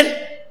 Then,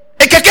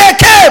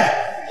 came.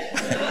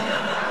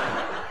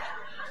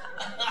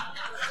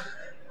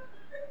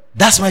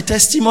 That's my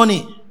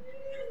testimony.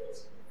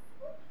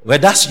 Well,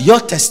 that's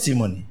your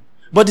testimony.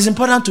 But it's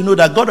important to know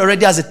that God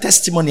already has a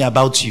testimony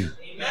about you.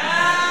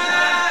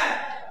 Amen.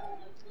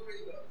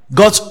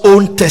 God's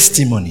own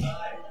testimony.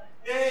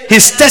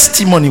 His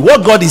testimony,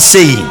 what God is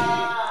saying.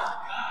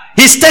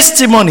 His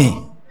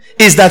testimony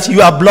is that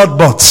you are blood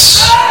bought.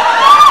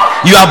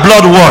 You are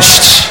blood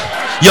washed.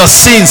 Your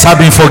sins have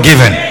been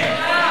forgiven.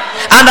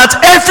 And that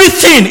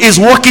everything is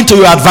working to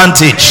your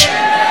advantage.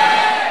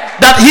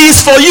 That He is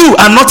for you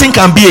and nothing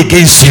can be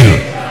against you.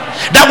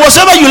 That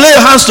whatever you lay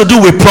your hands to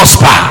do will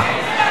prosper.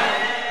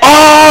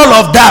 All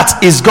of that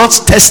is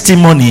God's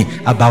testimony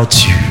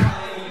about you.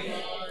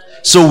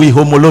 So we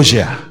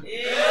homologia.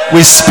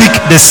 We speak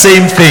the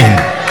same thing.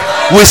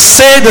 We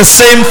say the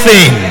same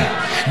thing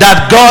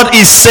that God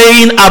is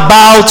saying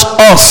about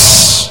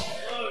us.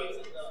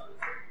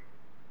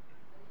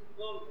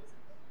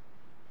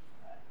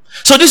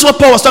 So this is what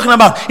Paul was talking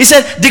about. He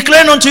said,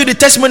 declaring unto you the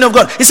testimony of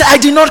God. He said, I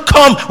did not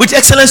come with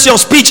excellency of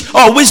speech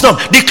or wisdom.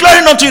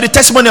 Declaring unto you the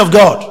testimony of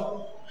God.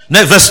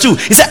 Now, verse 2.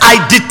 He said, I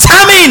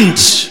determined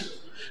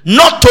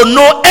not to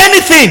know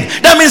anything.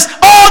 That means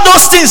all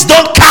those things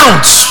don't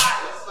count.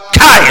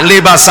 Kai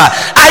lebasa.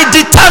 I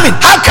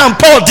determined. How can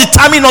Paul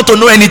determine not to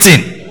know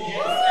anything?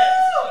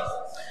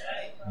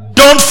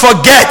 Don't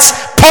forget,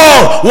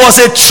 Paul was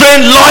a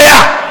trained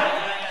lawyer.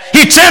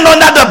 He trained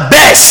under the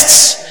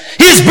best.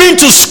 He's been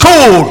to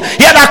school.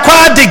 He had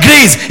acquired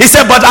degrees. He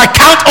said, but I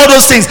count all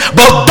those things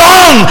but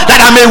dung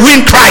that I may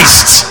win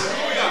Christ.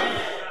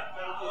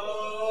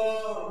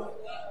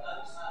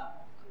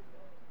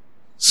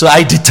 So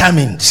I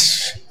determined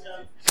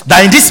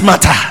that in this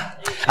matter,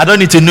 I don't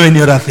need to know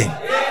any other thing.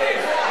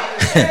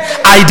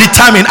 I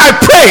determined. I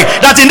pray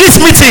that in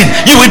this meeting,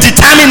 you will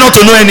determine not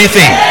to know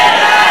anything.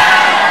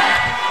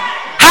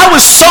 How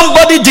is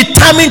somebody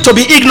determined to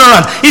be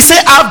ignorant? He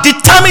said, I've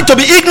determined to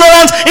be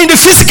ignorant in the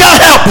physical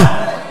help.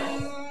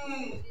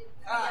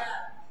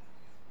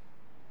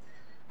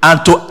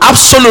 And to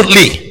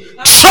absolutely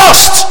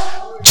trust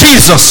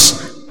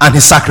Jesus and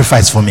His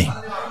sacrifice for me.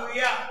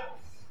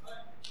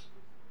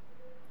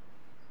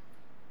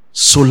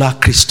 Sola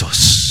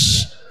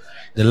Christus.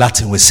 The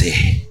Latin will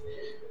say,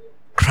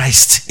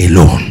 Christ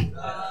alone.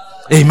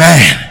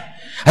 Amen.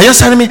 Are you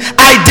understanding me?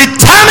 I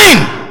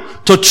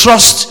determine to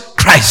trust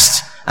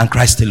Christ and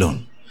Christ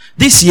alone.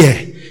 This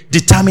year,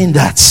 determine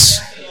that.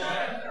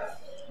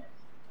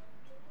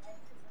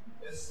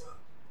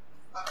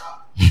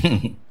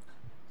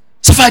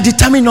 So if I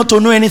determine not to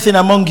know anything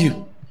among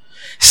you,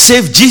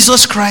 save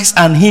Jesus Christ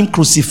and Him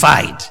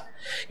crucified.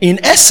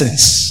 In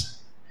essence,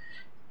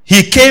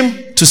 He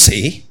came to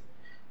say,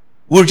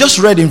 we just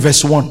read in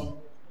verse 1,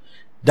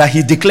 that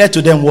He declared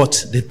to them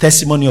what? The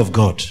testimony of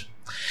God.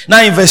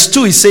 Now in verse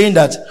 2, he's saying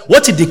that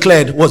what he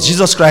declared was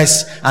Jesus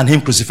Christ and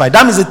him crucified.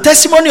 That means the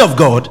testimony of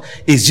God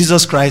is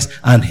Jesus Christ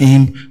and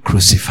him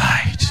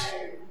crucified.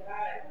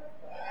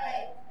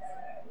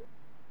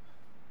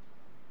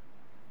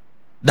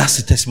 That's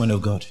the testimony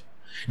of God.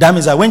 That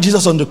means that when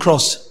Jesus on the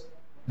cross,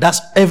 that's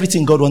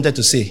everything God wanted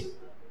to say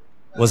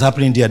was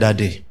happening there that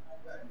day.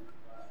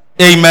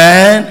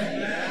 Amen.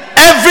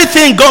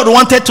 Everything God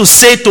wanted to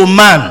say to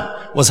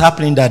man was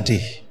happening that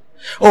day.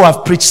 Oh,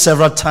 I've preached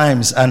several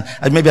times, and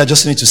maybe I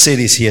just need to say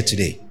this here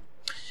today.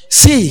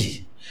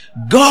 See,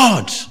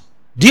 God,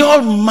 the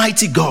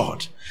Almighty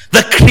God,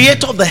 the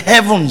creator of the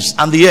heavens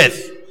and the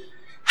earth,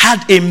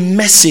 had a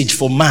message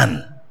for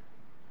man.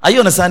 Are you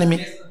understanding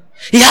me?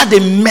 He had a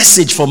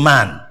message for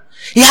man.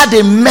 He had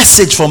a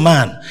message for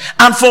man.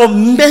 And for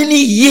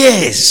many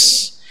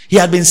years, he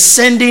had been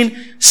sending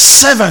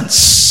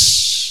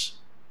servants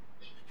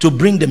to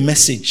bring the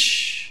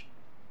message.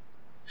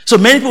 So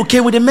many people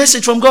came with a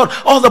message from God.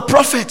 All the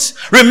prophets.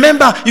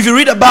 Remember, if you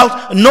read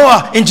about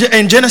Noah in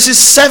Genesis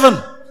 7,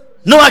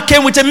 Noah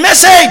came with a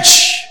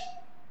message.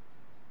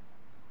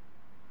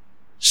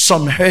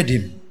 Some heard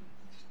him.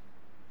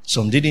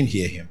 Some didn't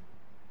hear him.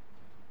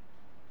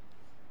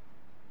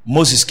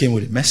 Moses came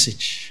with a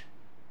message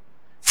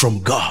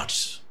from God.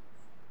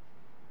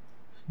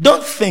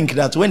 Don't think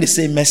that when they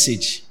say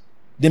message,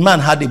 the man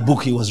had a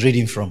book he was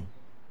reading from.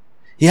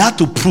 He had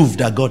to prove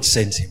that God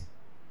sent him.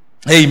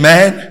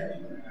 Amen.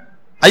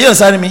 Are you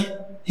understanding me?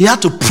 He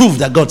had to prove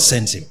that God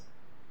sent him.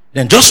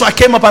 Then Joshua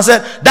came up and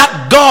said,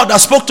 that God that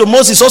spoke to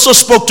Moses also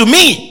spoke to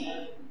me.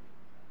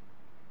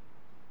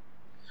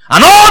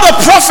 And all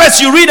the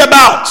prophets you read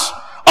about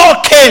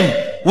all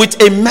came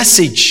with a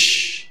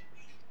message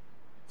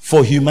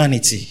for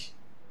humanity.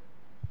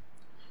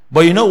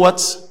 But you know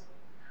what?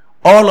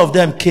 All of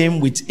them came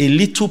with a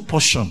little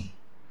portion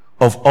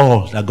of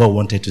all that God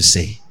wanted to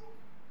say.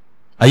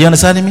 Are you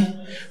understanding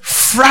me?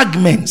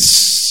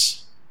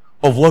 Fragments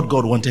of what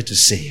God wanted to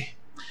say.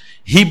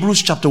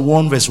 Hebrews chapter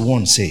 1 verse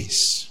 1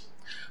 says,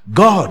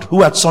 God,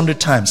 who at sundry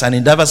times and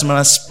in diverse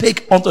manners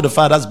spake unto the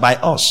fathers by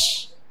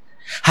us,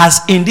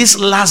 has in these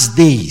last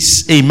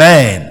days,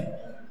 amen,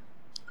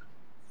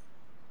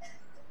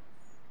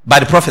 by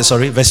the prophet,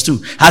 verse 2,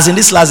 has in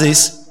these last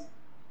days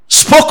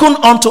spoken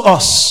unto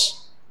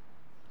us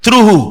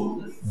through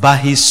who? By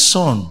his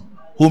Son,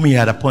 whom he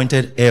had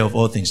appointed heir of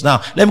all things.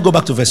 Now, let me go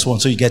back to verse 1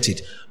 so you get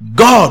it.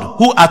 God,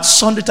 who at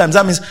sundry times,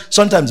 that means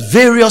sometimes,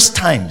 various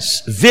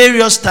times,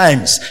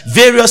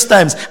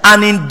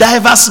 and in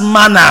diverse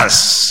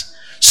manners,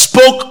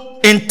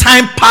 spoke in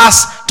time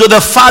past to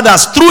the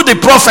fathers through the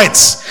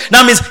prophets.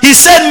 That means he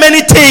said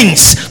many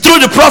things through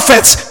the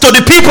prophets to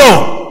the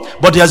people.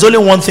 But there's only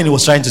one thing he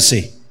was trying to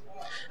say.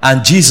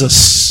 And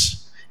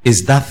Jesus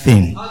is that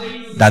thing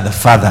that the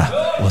Father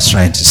was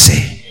trying to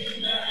say.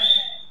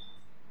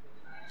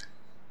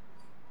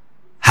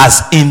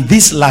 Has in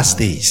these last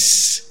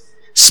days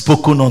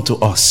spoken unto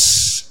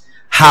us.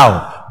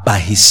 How? By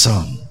his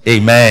Son.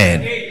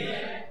 Amen.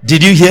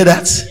 Did you hear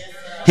that?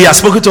 He has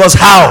spoken to us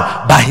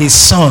how? By his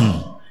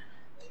Son,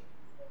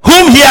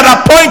 whom he had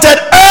appointed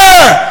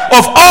heir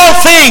of all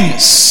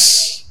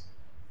things.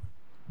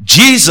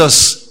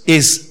 Jesus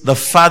is the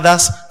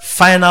Father's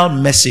final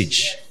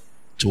message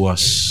to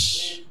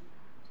us.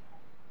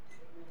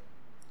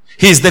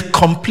 He is the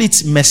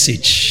complete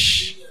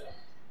message.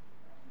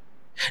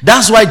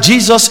 That's why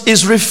Jesus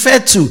is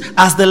referred to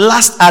as the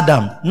last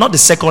Adam, not the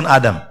second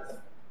Adam.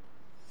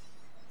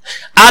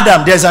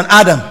 Adam, there's an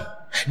Adam.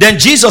 Then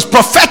Jesus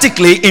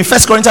prophetically in 1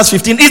 Corinthians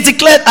 15 is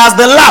declared as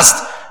the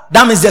last.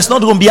 That means there's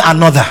not going to be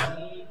another.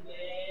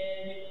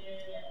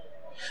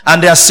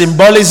 And there are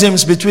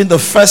symbolisms between the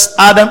first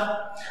Adam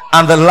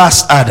and the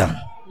last Adam.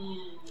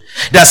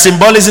 There are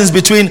symbolisms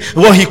between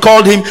what he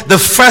called him. The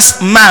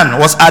first man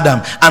was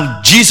Adam,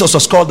 and Jesus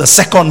was called the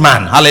second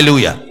man.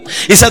 Hallelujah.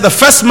 He said the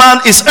first man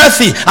is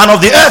earthy and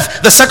of the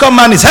earth. The second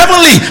man is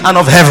heavenly and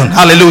of heaven.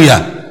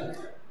 Hallelujah.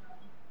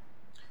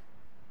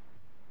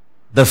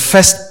 The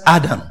first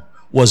Adam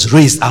was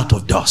raised out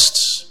of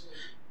dust,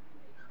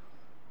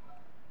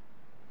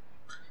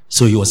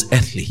 so he was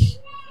earthly.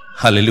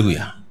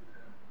 Hallelujah.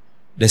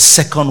 The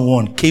second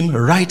one came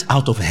right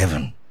out of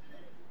heaven.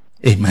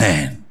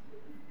 Amen.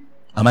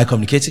 Am I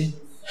communicating?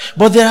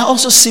 But there are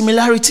also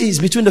similarities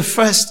between the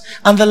first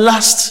and the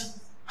last.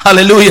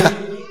 Hallelujah.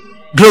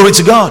 Glory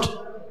to God.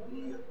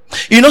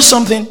 You know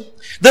something?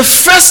 The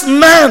first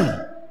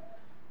man,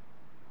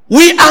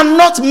 we are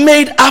not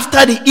made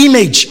after the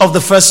image of the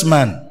first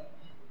man.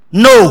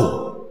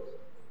 No.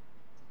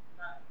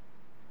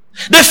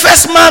 The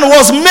first man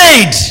was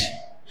made.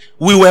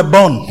 We were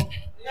born.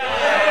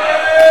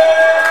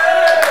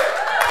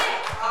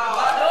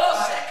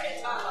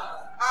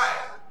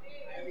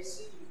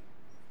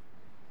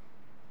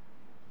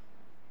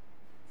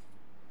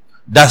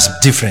 That's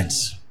different.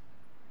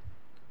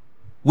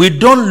 We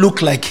don't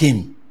look like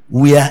him.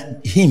 We are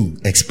him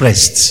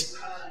expressed.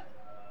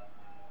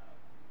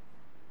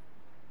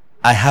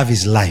 I have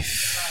his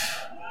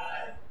life.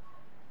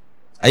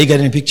 Are you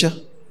getting a picture?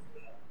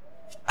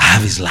 I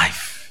have his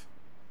life.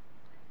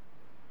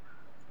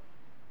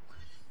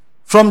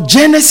 From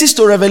Genesis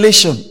to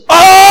Revelation,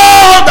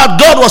 all that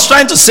God was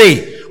trying to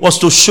say was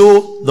to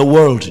show the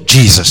world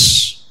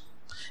Jesus.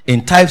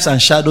 In types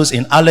and shadows,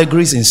 in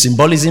allegories, in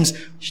symbolisms,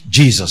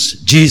 Jesus,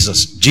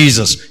 Jesus,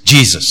 Jesus,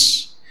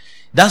 Jesus.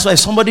 That's why if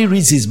somebody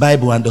reads his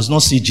Bible and does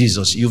not see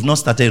Jesus, you've not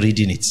started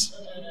reading it.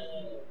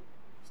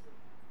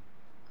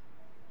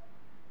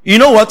 You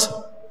know what?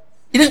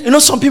 You know,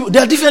 some people,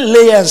 there are different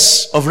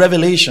layers of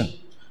revelation.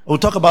 We'll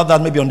talk about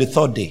that maybe on the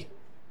third day.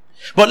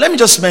 But let me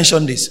just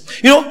mention this.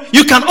 You know,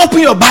 you can open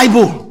your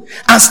Bible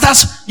and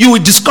you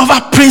will discover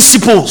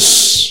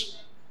principles.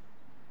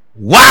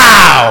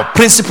 Wow!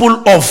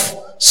 Principle of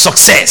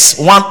success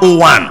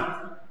 101.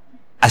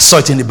 I saw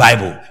it in the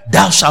Bible.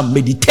 Thou shalt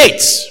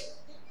meditate.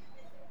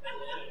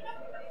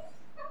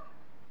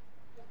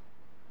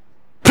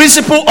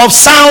 Principle of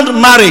sound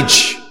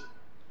marriage.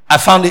 I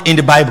found it in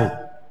the Bible.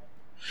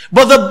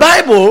 But the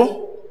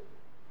Bible,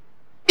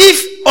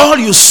 if all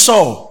you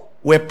saw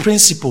were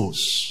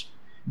principles,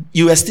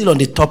 you are still on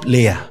the top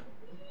layer.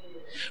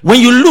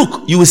 When you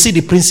look, you will see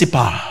the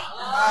principal.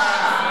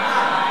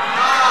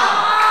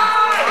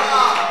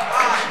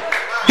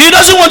 He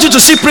doesn't want you to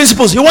see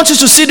principles. He wants you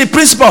to see the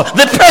principal,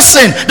 the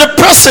person.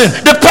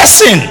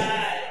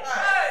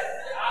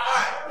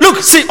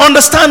 Look, see,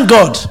 understand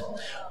God.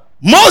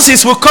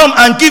 Moses will come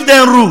and give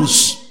them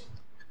rules.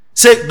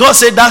 Say, God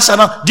said that shall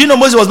not. Do you know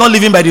Moses was not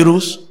living by the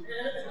rules?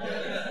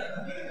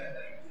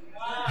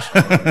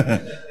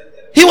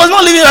 He was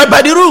not living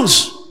by the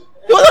rules.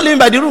 He was not living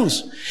by the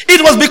rules.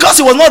 It was because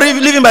he was not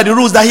living by the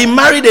rules that he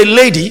married a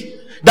lady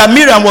that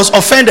Miriam was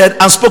offended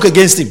and spoke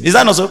against him. Is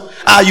that not so?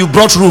 You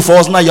brought rule for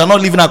us, now you're not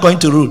living according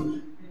to rule.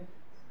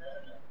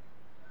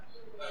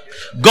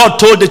 God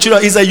told the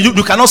children, he said,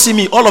 you cannot see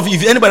me. All of you,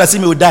 if anybody see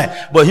me will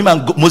die. But him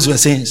and Moses were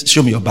saying,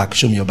 show me your back,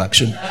 show me your back,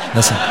 show me.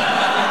 That's it.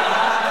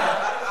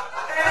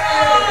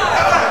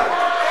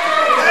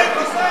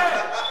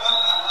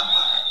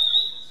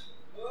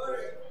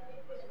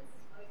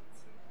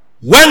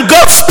 When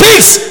God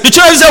speaks, the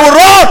children of Israel will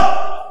run.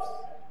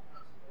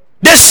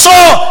 They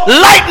saw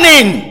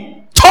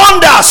lightning,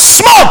 thunder,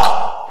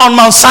 smoke on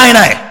Mount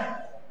Sinai.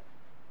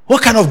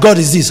 What kind of God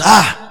is this?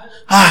 That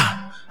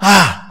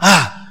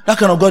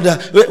kind of God.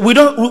 We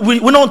don't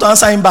want to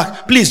answer him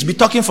back. Please be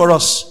talking for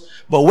us.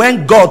 But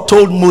when God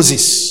told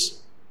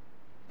Moses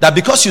that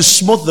because you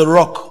smote the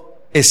rock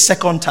a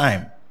second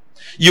time,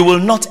 you will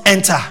not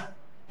enter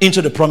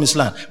into the promised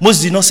land.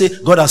 Moses did not say,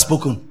 God has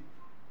spoken.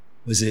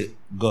 We say,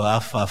 go how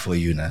far for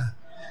you now?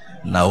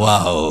 Now,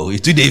 wow,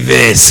 it took the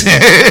verse.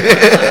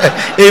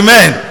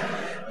 Amen.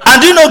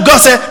 And do you know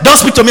God said, don't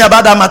speak to me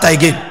about that matter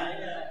again?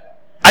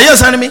 Are you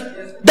understanding me?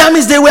 That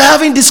means they were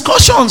having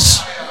discussions.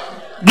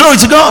 Glory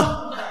to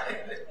God.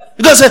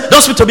 God said,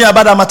 don't speak to me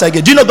about that matter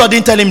again. Do you know God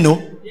didn't tell him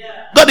no?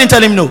 God didn't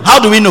tell him no. How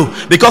do we know?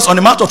 Because on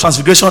the Mount of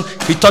Transfiguration,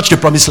 he touched the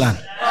promised land.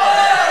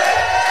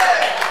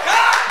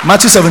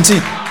 Matthew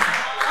 17.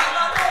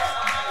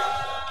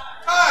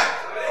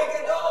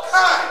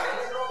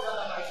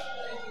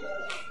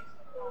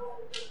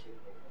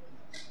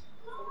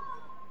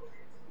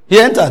 He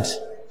entered.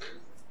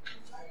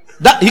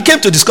 He came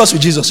to discuss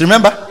with Jesus,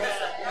 remember?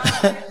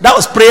 That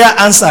was prayer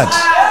answered.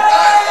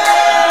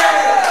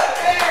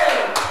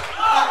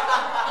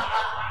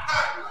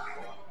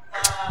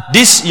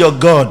 This your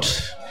God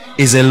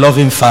is a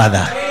loving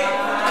Father.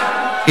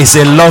 Is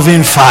a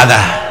loving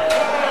Father.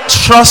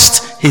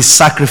 Trust his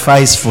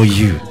sacrifice for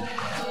you.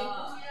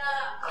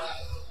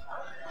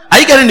 Are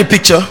you getting the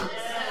picture?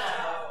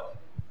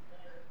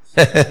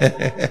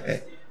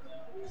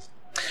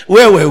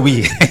 Where were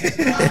we?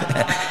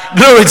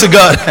 Glory to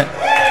God.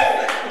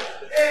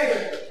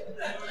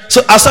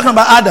 So I was talking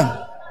about Adam,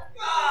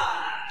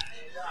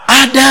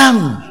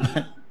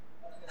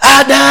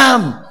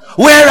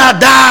 where art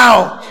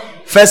thou?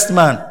 First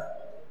man.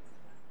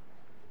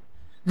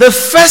 The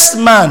first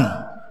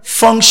man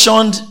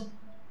functioned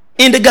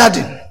in the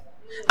garden,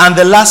 and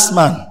the last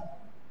man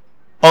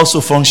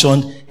also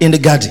functioned in the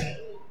garden.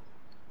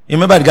 You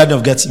remember the Garden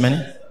of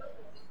Gethsemane?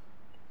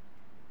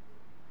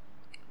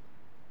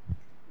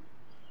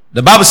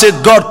 The Bible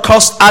said God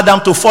caused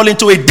Adam to fall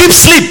into a deep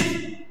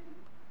sleep.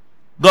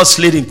 God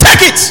slid him.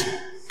 Take it!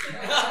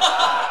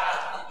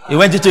 He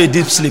went into a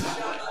deep sleep.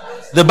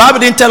 The Bible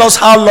didn't tell us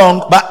how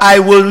long, but I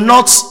will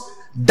not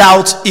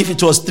doubt if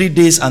it was 3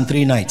 days and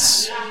 3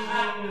 nights.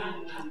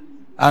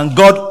 And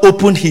God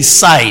opened his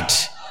side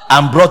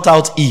and brought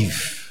out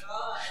Eve.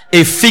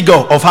 A figure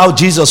of how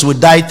Jesus would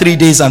die 3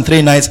 days and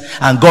 3 nights,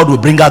 and God will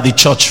bring out the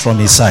church from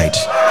his side.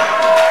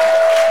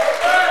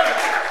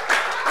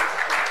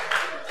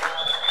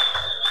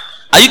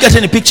 Are you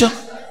getting the picture?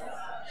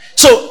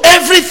 So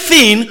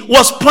everything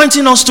was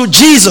pointing us to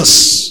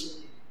Jesus.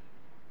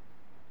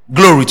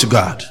 Glory to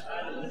God.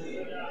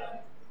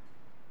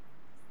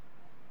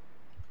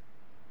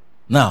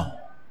 Now,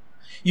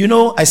 you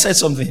know, I said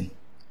something.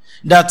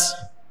 That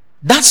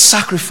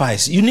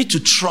sacrifice, you need to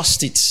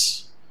trust it.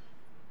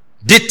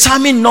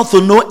 Determine not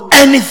to know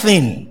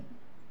anything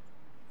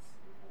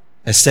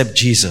except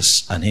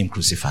Jesus and him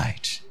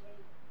crucified.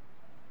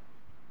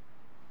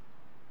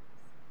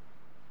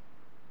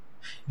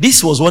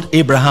 This was what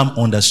Abraham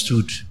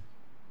understood.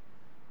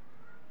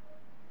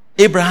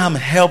 Abraham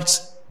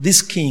helped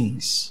these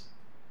kings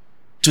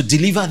to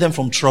deliver them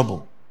from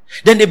trouble.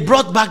 Then they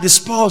brought back the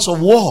spoils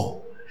of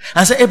war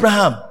and said,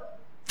 Abraham,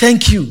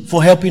 thank you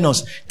for helping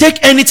us.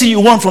 Take anything you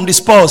want from the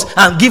spoils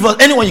and give us.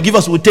 Anyone you give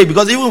us, we'll take,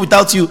 because even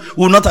without you,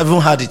 we will not have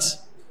even had it.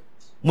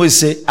 Moses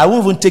said, I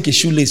won't even take a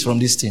shoelace from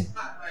this thing,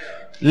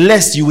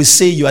 lest you will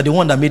say you are the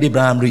one that made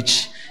Abraham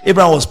rich.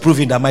 Abraham was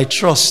proving that my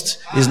trust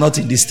is not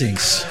in these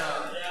things.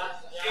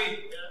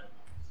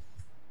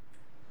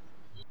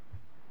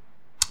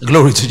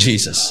 Glory to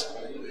Jesus.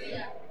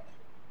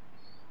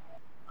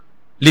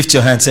 Lift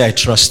your hand and say, I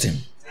trust him.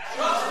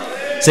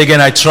 Say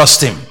again, I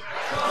trust him.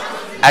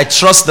 I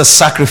trust the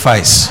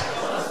sacrifice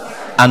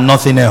and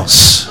nothing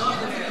else.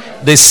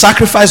 The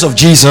sacrifice of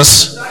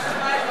Jesus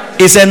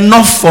is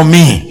enough for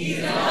me.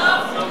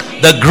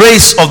 The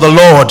grace of the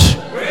Lord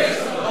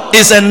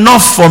is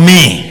enough for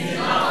me.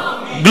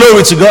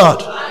 Glory to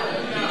God.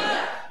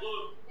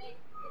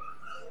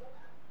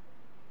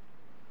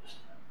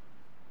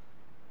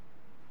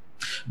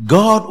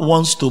 God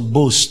wants to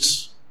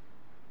boast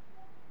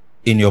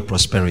in your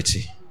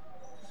prosperity.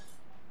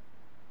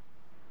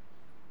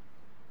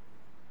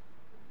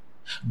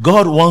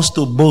 God wants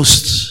to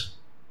boast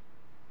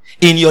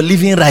in your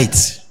living right.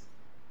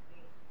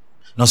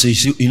 Now, so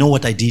you know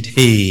what I did?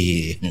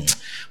 Hey,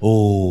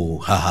 oh,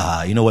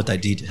 haha, you know what I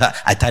did?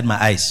 I tied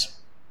my eyes.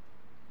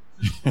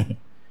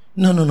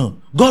 No.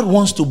 God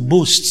wants to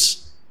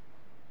boast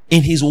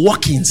in his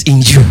workings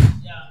in you.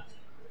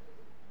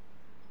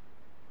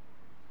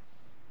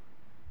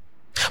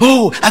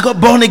 Oh, I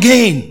got born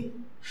again.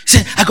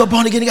 Say, I got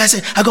born again. The guy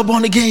said, I got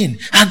born again.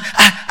 And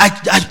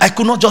I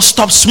could not just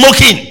stop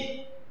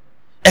smoking.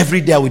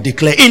 Every day I will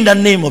declare, in the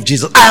name of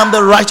Jesus, I am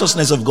the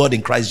righteousness of God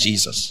in Christ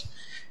Jesus.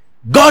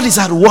 God is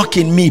at work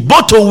in me,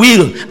 both to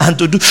will and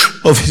to do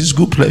of his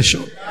good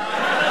pleasure.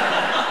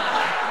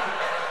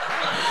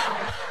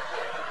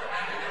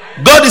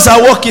 God is at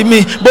work in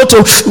me, both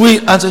to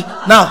will and to...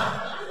 Now,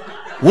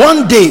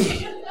 one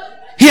day,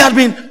 he had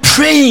been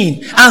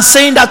praying and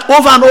saying that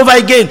over and over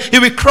again. He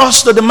will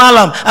cross to the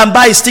Malam and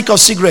buy a stick of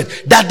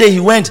cigarette. That day he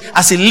went,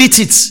 as he lit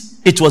it,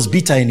 it was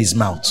bitter in his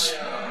mouth.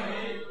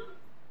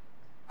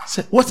 He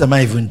said, what am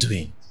I even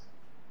doing?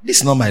 This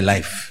is not my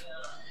life.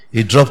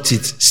 He dropped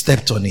it,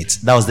 stepped on it.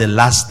 That was the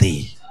last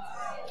day.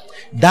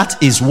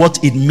 That is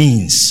what it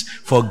means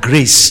for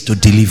grace to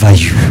deliver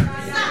you.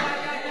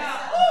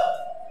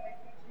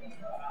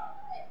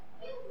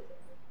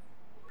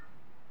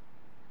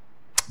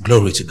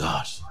 Glory to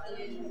God.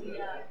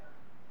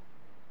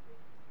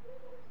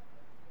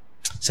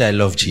 Say, I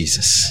love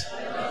Jesus.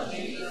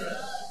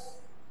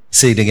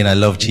 Say it again, I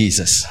love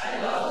Jesus.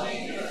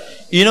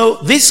 You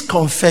know, this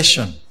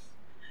confession,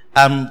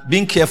 I'm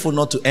being careful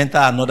not to enter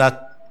another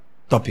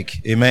topic.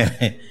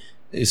 Amen.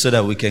 So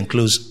that we can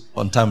close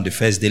on time the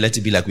first day. Let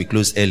it be like we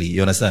close early.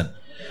 You understand?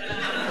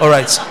 All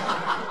right.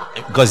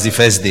 Because the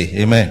first day.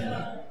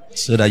 Amen.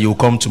 So that you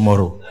come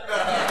tomorrow.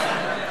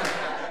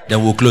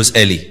 Then we'll close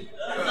early.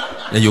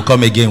 Then you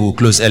come again, we'll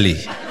close early.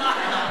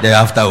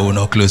 Thereafter, we will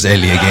not close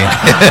early again.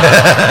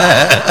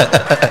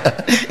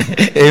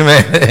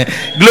 Amen.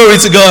 Glory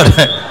to God.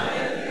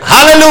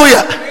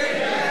 Hallelujah.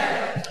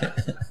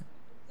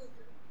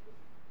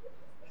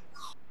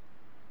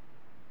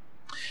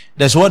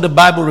 That's what the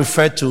Bible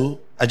referred to.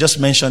 I just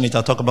mentioned it.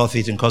 I'll talk about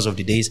it in course of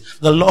the days.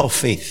 The law of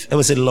faith.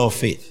 Ever say the law of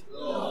faith?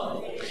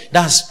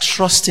 That's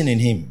trusting in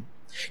him.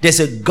 There's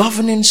a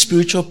governing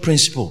spiritual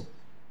principle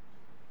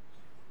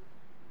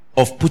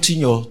of putting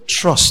your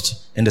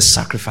trust in the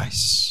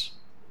sacrifice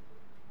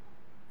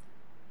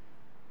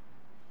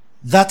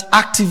that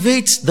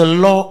activates the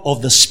law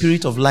of the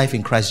Spirit of life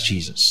in Christ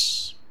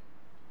Jesus,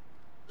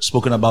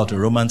 spoken about in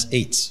Romans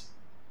 8.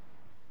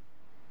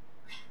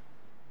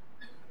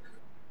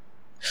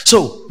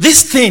 So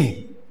this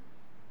thing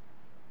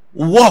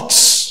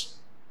works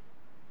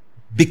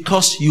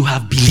because you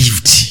have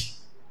believed.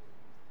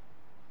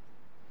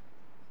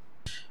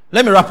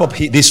 Let me wrap up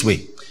this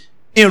way.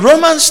 In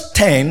Romans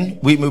 10,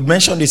 we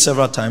mentioned it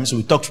several times.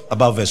 We talked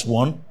about verse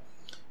 1.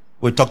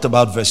 We talked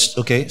about verse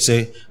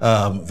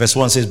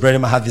 1 says,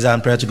 brethren, my heart desire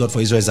and prayer to God for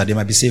Israel is that they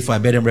might be saved, for I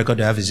bear them record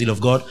they have the zeal of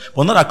God,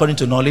 but not according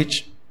to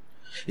knowledge.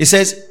 It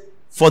says,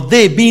 for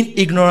they, being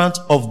ignorant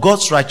of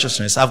God's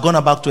righteousness, have gone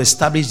about to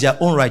establish their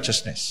own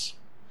righteousness,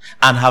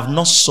 and have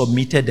not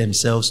submitted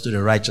themselves to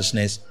the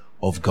righteousness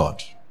of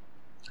God.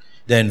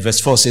 Then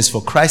verse 4 says,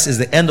 for Christ is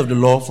the end of the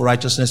law for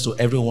righteousness to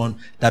everyone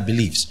that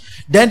believes.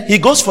 Then he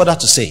goes further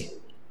to say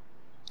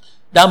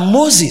that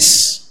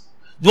Moses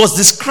was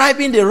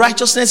describing the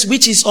righteousness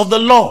which is of the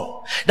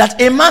law,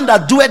 that a man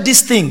that doeth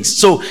these things.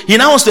 So he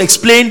now wants to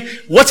explain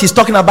what he's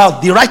talking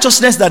about, the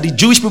righteousness that the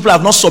Jewish people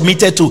have not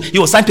submitted to. He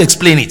was trying to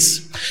explain it.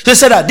 So he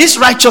said that this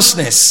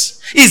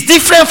righteousness is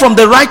different from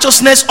the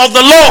righteousness of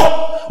the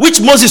law, which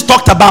Moses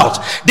talked about.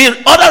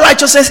 The other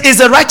righteousness is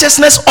the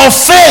righteousness of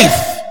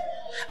faith.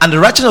 And the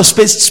righteousness of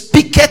faith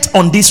speaketh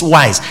on this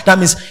wise. That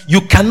means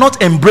you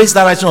cannot embrace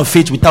that righteousness of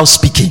faith without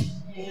speaking.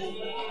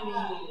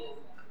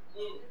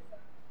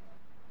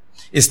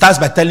 It starts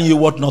by telling you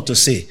what not to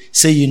say.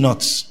 Say ye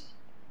not.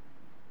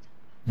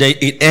 Then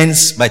it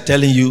ends by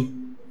telling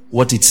you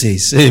what it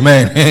says.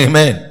 Amen.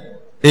 Amen.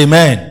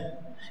 Amen.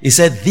 He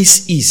said,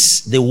 this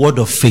is the word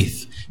of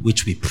faith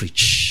which we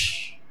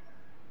preach.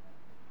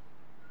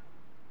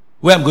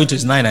 Where I'm going to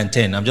is 9 and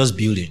 10. I'm just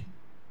building.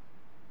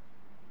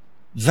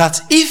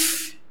 That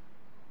if,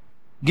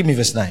 give me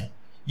verse 9,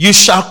 you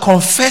shall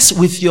confess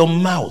with your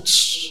mouth.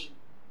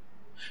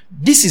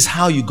 This is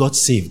how you got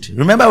saved.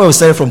 Remember what we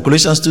said from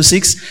Colossians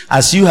 2:6?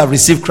 As you have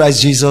received Christ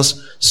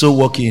Jesus, so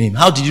walk in him.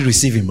 How did you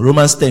receive him?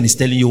 Romans 10 is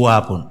telling you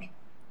what happened.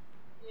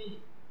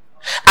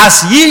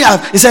 As ye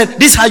have, he said,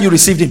 this is how you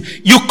received him.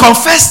 You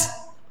confess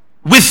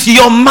with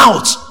your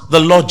mouth the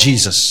Lord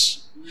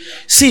Jesus.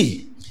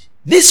 See,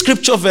 this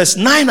scripture verse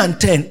 9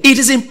 and 10, it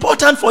is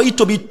important for it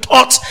to be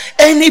taught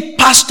any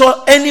pastor,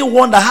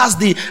 anyone that has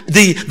the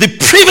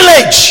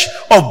privilege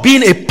of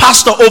being a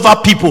pastor over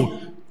people.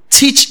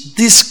 Teach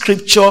this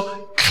scripture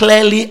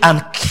clearly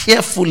and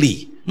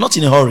carefully, not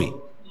in a hurry.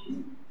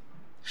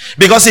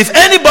 Because if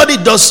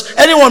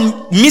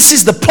anyone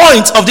misses the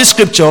point of this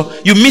scripture,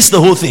 you miss the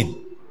whole thing.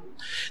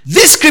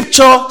 This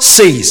scripture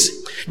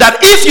says that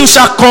if you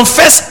shall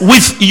confess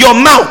with your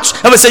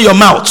mouth, let me say your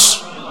mouth.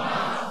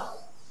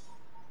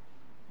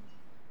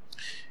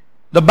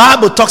 The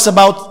Bible talks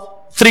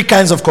about 3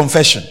 kinds of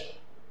confession.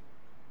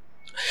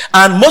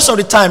 And most of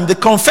the time, the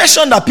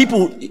confession that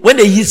people, when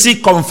they see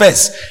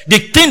confess, the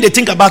thing they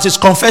think about is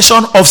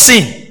confession of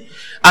sin.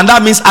 And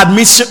that means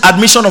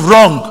admission of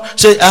wrong.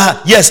 Say,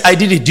 yes, I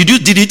did it. Did you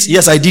did it?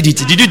 Yes, I did it.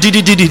 Did you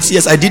did it?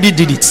 Yes, I did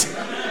it.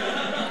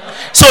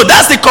 So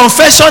that's the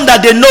confession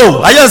that they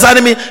know. Are you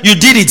understanding me? You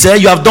did it.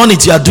 You have done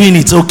it. You are doing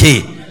it.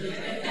 Okay.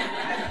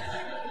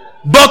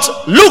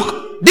 But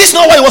look, this is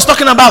not what he was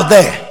talking about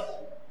there.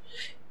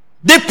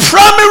 The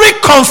primary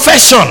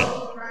confession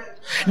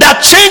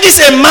that changes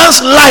a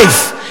man's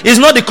life is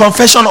not the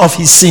confession of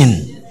his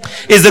sin.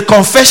 It's the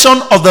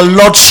confession of the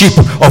Lordship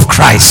of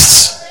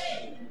Christ.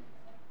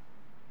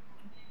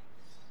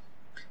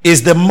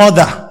 Is the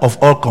mother of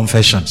all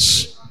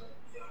confessions.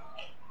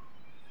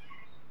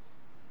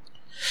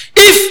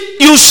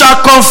 If you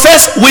shall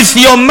confess with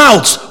your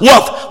mouth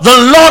what? The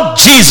Lord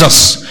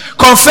Jesus.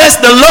 Confess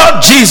the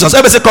Lord Jesus.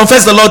 Everybody say,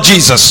 confess the Lord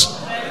Jesus.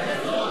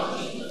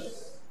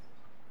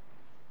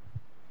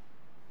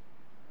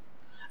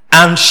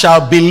 And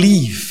shall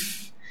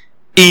believe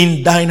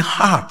in thine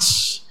heart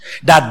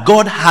that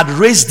God had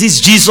raised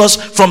this Jesus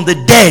from the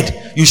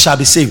dead, you shall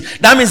be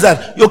saved. That means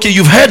that, okay,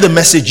 you've heard the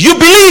message. You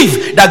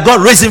believe that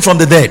God raised him from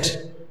the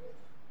dead.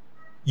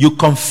 You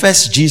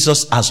confess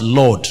Jesus as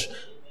Lord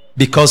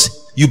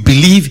because you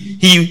believe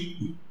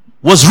he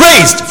was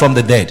raised from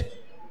the dead.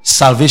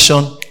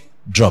 Salvation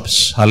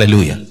drops.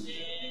 Hallelujah.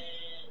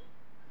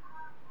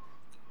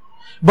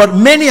 But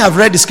many have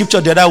read the scripture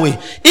the other way.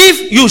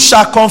 If you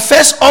shall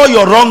confess all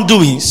your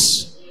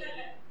wrongdoings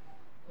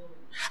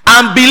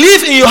and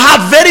believe in your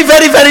heart very,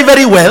 very, very,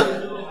 very well.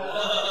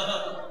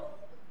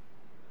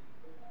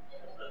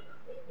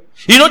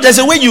 You know, there's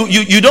a way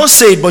you don't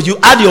say it, but you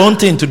add your own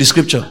thing to the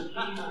scripture.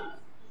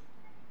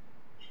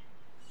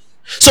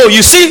 So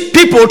you see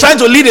people trying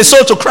to lead a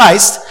soul to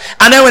Christ,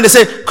 and then when they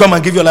say, come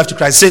and give your life to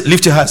Christ, say,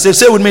 lift your hand,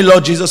 say with me,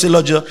 Lord Jesus, say,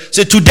 Lord Jesus,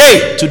 say,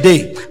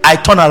 today, I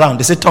turn around.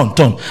 They say, turn,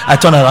 I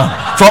turn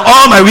around. From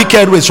all my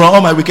wicked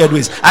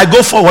ways, I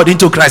go forward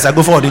into Christ, You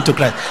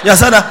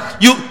understand that?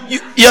 You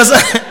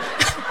understand?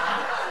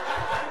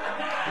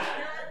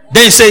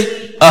 Then you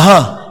say,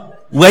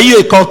 were you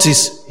a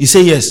cultist? You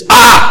say, yes.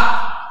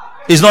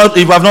 It's not,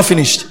 if I have not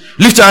finished.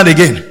 Lift your hand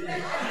again.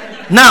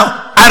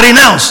 Now, I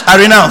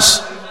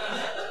renounce.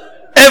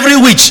 Every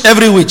witch.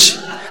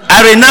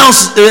 I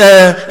renounce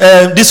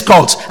this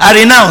cult. I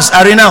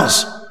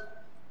renounce.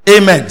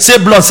 Amen. Say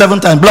blood 7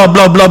 times. Blood.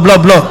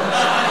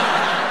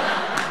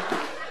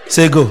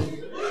 Say go.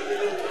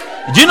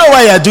 Do you know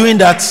why you are doing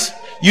that?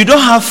 You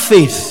don't have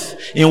faith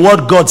in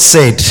what God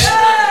said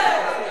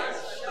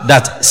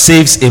that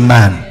saves a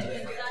man.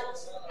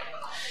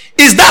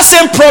 It's that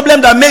same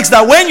problem that makes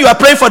that when you are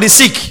praying for the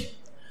sick,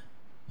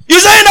 you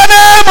say in the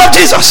name of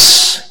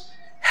Jesus.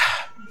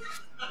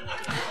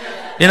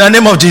 In the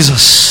name of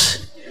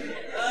Jesus.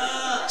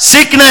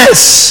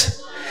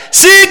 Sickness.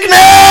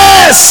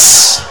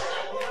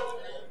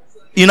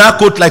 You now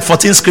quote like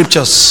 14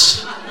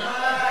 scriptures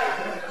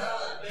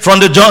from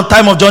the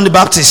time of John the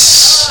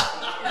Baptist.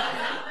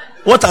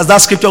 What has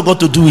that scripture got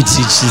to do with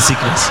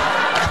sickness?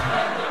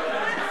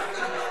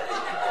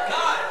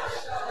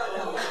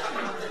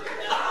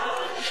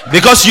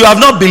 Because you have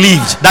not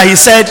believed that he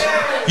said,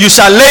 you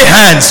shall lay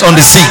hands on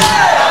the sick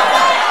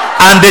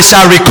and they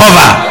shall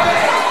recover.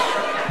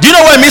 Do you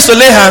know what it means to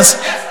lay hands?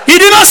 He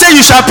did not say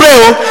you shall pray.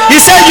 He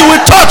said you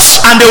will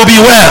touch and they will be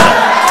well.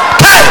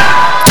 Hey,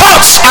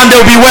 touch and they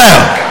will be well.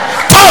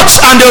 Touch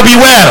and they will be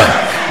well.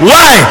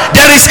 Why?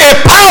 There is a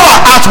power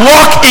at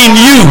work in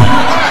you.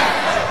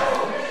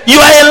 You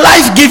are a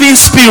life-giving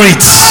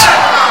spirit.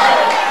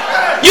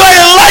 You are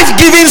a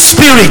life-giving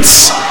spirit.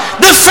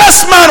 The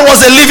first man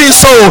was a living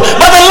soul,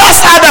 but the last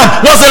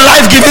Adam was a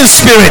life-giving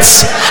spirit.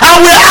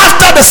 And we're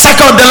after the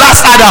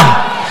last Adam.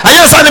 Are you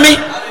understanding me?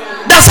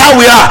 That's how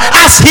we are.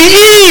 As he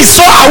is,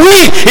 so are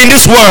we in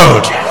this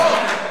world.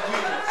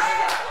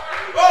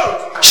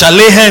 Shall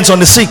lay hands on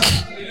the sick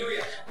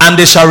and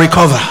they shall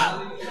recover.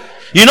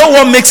 You know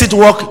what makes it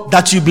work?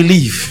 That you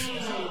believe.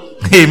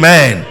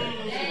 Amen.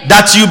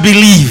 That you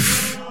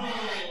believe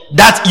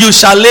that you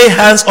shall lay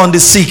hands on the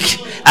sick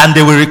and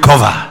they will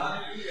recover.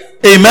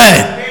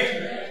 Amen.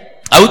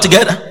 Are we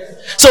together?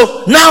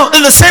 So now,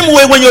 in the same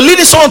way, when you're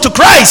leading someone to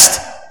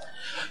Christ,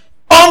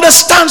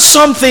 understand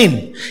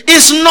something.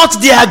 It's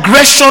not the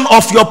aggression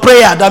of your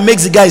prayer that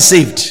makes the guy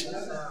saved.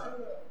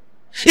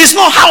 It's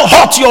not how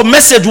hot your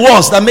message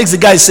was that makes the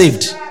guy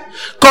saved.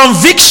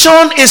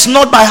 Conviction is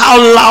not by how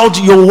loud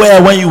you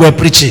were when you were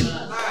preaching.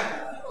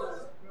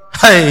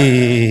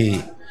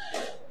 Hey.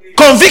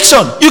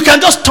 Conviction. You can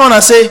just turn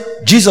and say,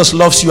 Jesus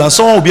loves you, and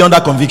someone will be under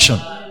conviction.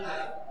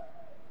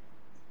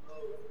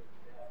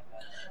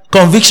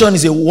 Conviction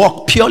is a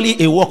work,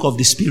 purely a work of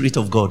the Spirit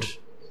of God.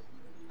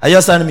 Are you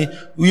understanding me?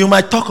 You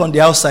might talk on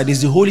the outside.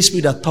 It's the Holy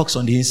Spirit that talks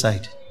on the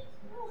inside.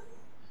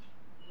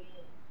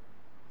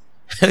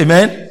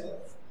 Amen.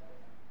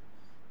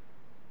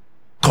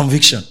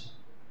 Conviction.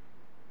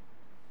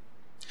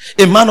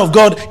 A man of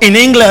God in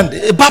England,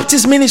 a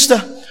Baptist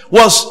minister,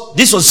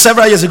 this was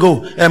several years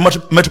ago,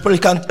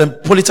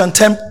 Metropolitan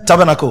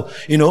Tabernacle,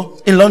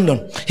 in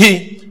London.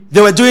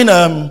 They were doing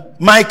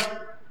mic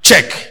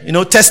check,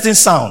 testing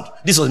sound.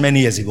 This was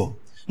many years ago.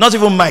 Not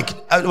even mic.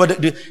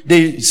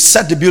 They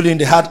set the building.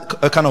 They had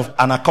a kind of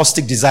an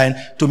acoustic design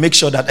to make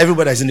sure that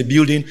everybody that's in the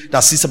building, that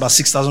seats about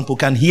 6,000 people,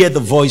 can hear the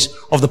voice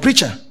of the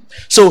preacher.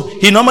 So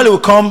he normally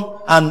would come,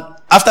 and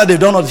after they've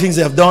done all the things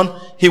they have done,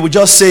 he would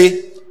just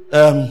say,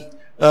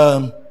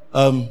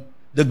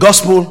 the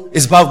gospel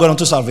is power of God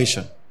unto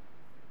salvation.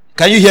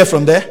 Can you hear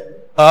from there?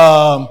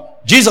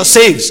 Jesus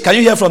saves. Can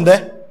you hear from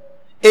there?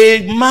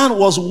 A man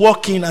was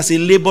working as a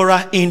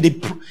laborer in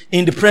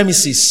the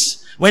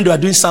premises when they were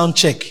doing sound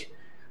check.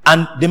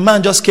 And the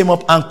man just came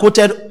up and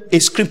quoted a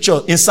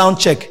scripture in sound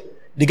check.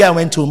 The guy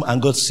went to him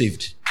and got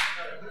saved.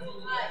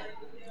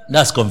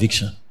 That's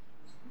conviction.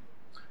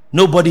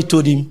 Nobody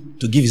told him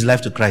to give his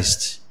life to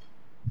Christ.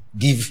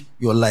 Give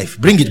your life.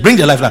 Bring it. Bring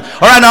your life now.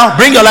 All right, now,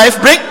 bring your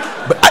life. Bring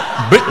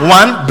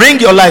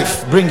your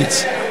life. Bring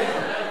it.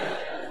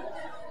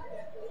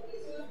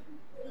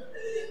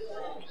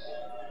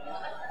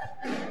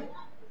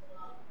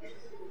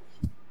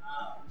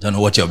 Don't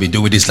know what you've been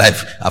doing with this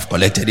life. I've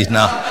collected it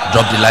now.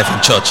 Drop the life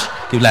in church.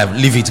 Give life.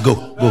 Leave it. Go.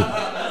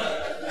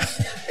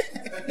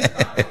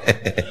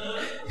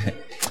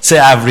 Say,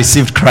 I've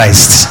received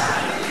Christ.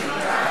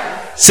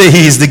 Say,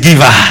 he is the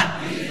giver.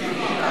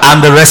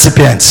 I'm the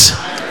recipient.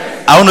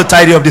 I want to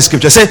tidy up this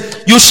scripture.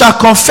 Say, you shall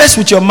confess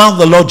with your mouth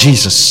the Lord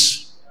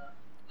Jesus,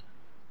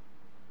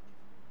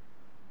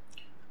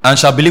 and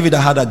shall believe in the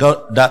heart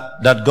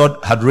that God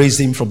had raised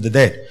him from the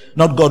dead.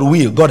 Not God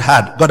will. God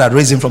had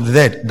raised him from the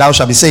dead. Thou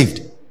shalt be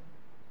saved.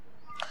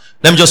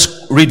 Let me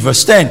just read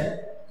verse 10.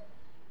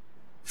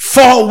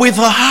 For with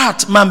the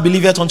heart man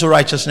believeth unto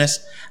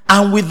righteousness,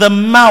 and with the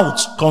mouth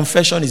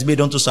confession is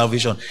made unto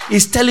salvation.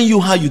 It's telling you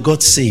how you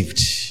got saved.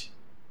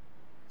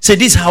 Say,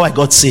 this is how I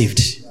got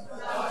saved.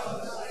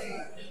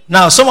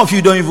 Now, some of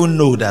you don't even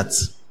know that.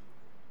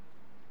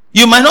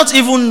 You might not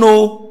even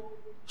know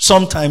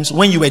sometimes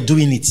when you were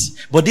doing it,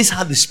 but this is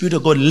how the Spirit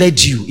of God led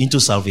you into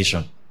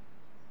salvation.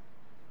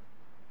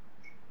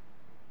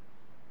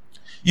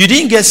 You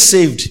didn't get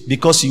saved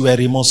because you were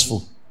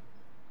remorseful.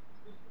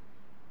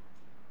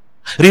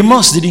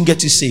 Remorse didn't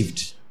get you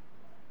saved.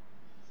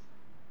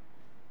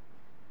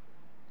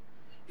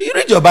 You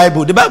read your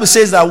Bible. The Bible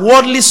says that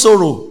worldly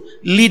sorrow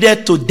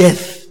leadeth to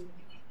death.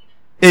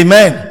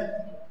 Amen.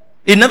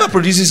 It never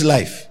produces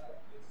life.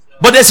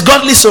 But there's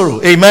godly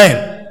sorrow.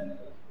 Amen.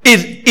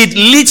 It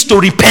leads to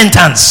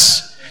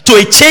repentance, to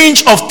a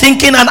change of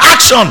thinking and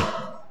action.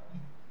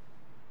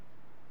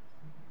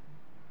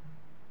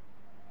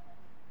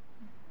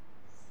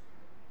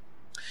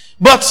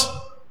 But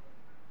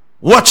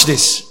watch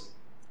this.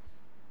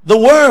 The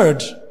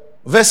word,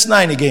 verse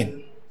 9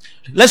 again.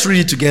 Let's read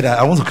it together.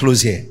 I want to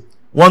close here.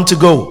 1 to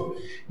go.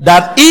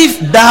 That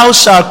if thou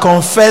shalt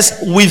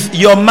confess with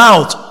your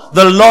mouth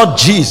the Lord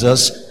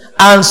Jesus,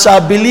 and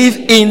shalt believe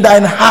in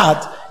thine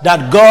heart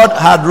that God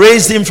had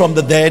raised him from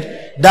the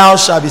dead, thou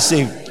shalt be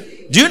saved.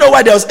 Do you know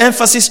why there was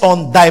emphasis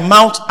on thy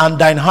mouth and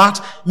thine heart?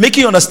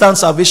 Making you understand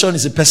salvation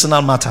is a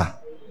personal matter.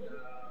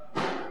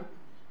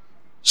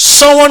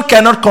 Someone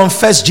cannot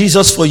confess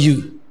Jesus for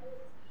you.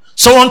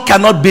 Someone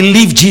cannot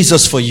believe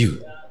Jesus for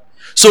you.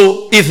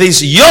 So it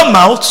is your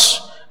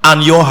mouth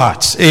and your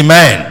heart.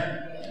 Amen.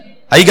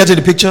 Are you getting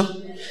the picture?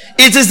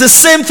 It is the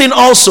same thing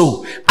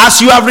also.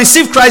 As you have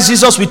received Christ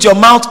Jesus with your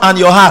mouth and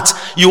your heart,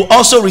 you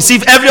also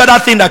receive every other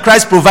thing that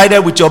Christ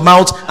provided with your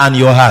mouth and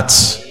your heart.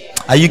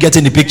 Are you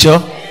getting the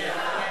picture?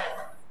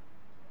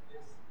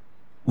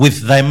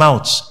 With thy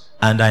mouth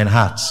and thine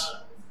heart.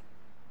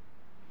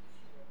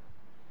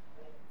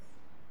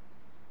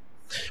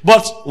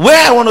 But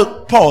where I want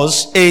to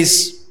pause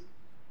is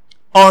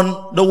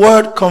on the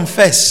word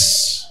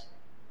confess.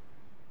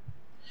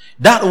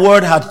 That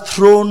word had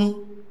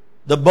thrown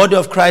the body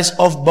of Christ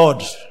off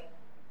board,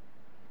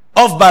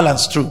 off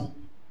balance, true.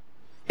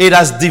 It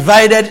has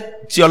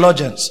divided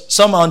theologians.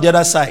 Some are on the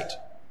other side.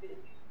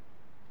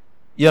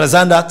 You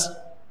understand that?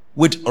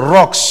 With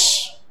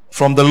rocks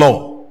from the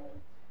law.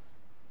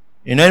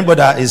 You know, anybody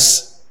that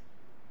is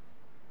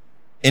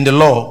in the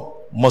law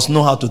must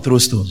know how to throw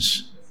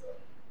stones.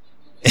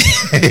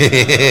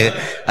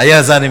 Are you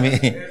understanding me?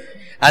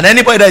 And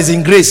anybody that is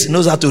in grace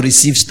knows how to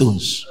receive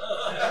stones.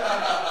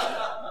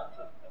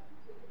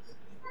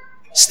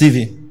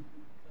 Stevie.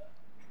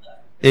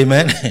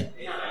 Amen.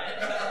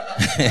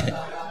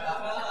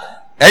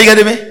 Are you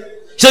getting me?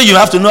 So you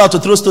have to know how to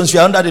throw stones if you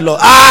are under the law.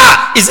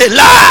 Ah, it's a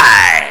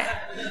lie.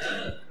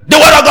 The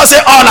word of God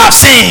says all have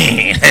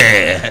sinned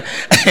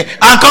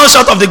and come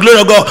short of the glory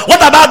of God.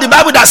 What about the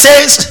Bible that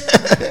says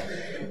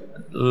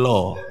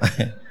law?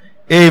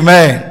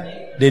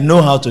 Amen. They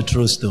know how to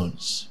throw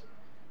stones.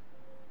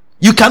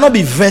 You cannot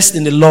be versed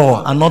in the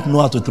law and not know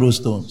how to throw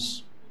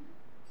stones.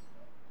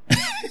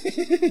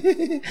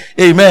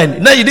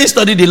 Amen. No, you didn't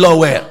study the law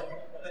well.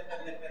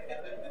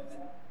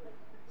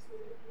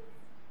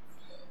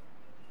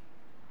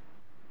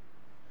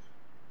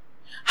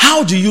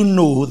 How do you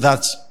know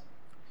that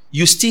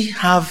you still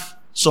have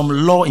some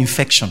law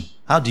infection?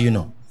 How do you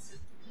know?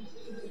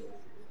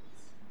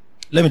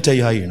 Let me tell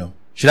you how you know.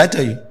 Should I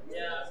tell you?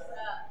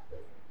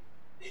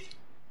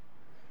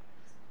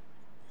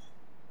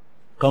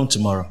 Come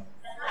tomorrow.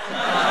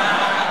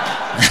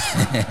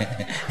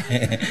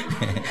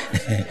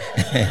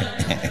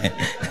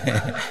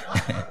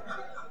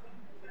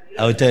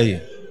 I will tell you.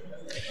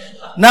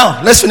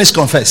 Now, let's finish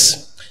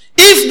confess.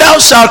 If thou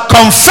shalt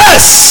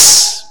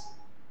confess.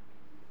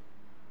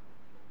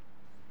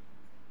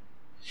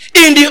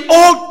 In the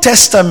Old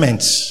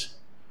Testament,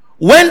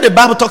 when the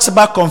Bible talks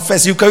about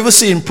confess, you can even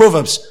see in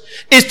Proverbs,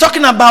 it's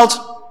talking about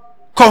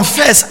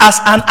confess as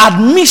an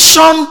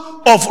admission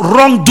of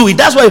wrongdoing.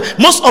 That's why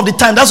most of the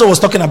time that's what I was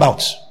talking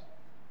about.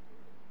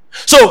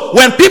 So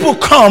when people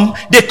come,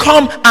 they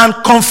come and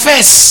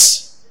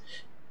confess.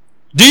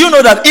 Do you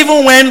know that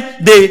even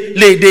when they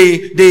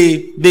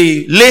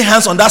lay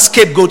hands on that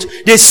scapegoat,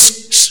 they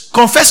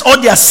confess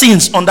all their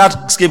sins on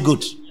that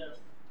scapegoat?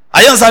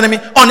 Are you understanding me?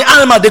 On the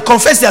animal, they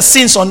confess their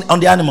sins on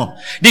the animal.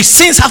 The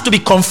sins have to be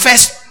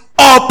confessed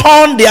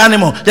upon the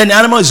animal. Then the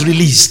animal is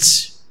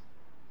released.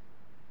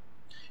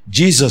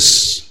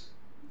 Jesus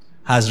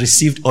has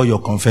received all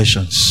your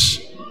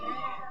confessions.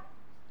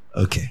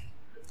 Okay.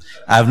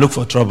 I've looked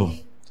for trouble.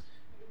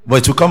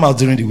 But it will come out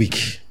during the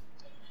week.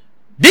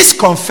 This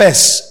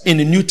confess in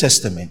the New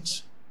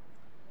Testament,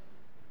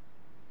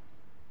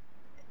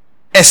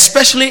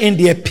 especially in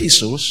the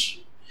epistles,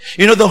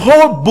 you know, the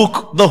whole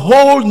book, the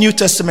whole New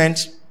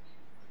Testament,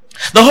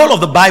 the whole of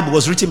the Bible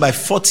was written by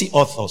 40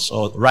 authors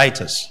or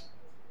writers.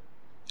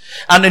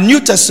 And the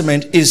New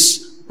Testament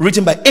is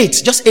written by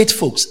 8, just 8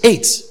 folks,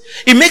 8.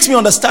 It makes me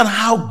understand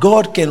how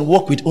God can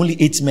work with only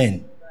 8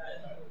 men.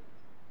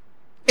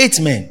 8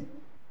 men.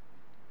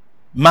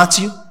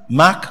 Matthew,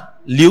 Mark,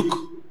 Luke.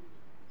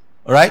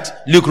 All right?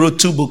 Luke wrote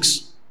 2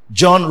 books.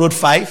 John wrote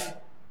 5.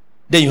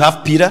 Then you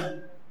have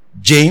Peter,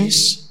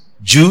 James,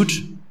 Jude,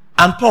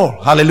 and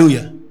Paul.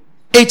 Hallelujah.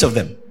 8 of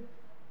them.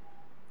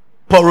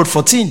 Paul wrote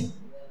 14.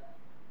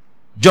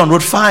 John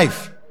wrote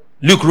 5.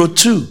 Luke wrote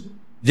 2.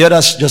 The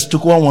others just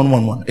took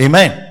 1.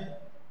 Amen.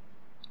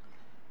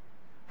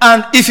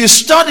 And if you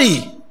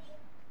study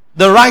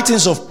the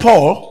writings of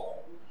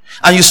Paul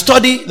and you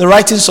study the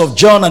writings of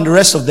John and the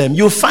rest of them,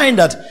 you'll find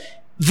that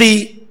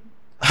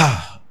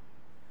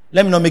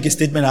let me not make a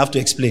statement, I have to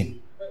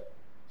explain.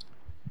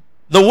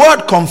 The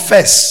word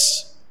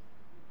confess,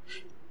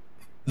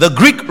 the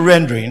Greek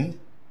rendering,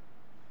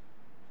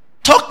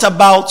 talked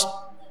about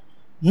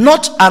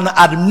not an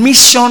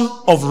admission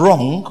of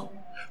wrong,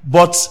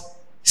 but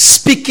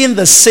speaking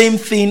the same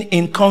thing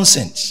in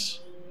consent.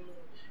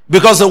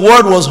 Because the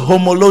word was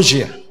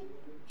homologia,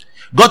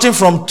 gotten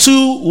from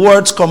 2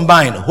 words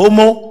combined.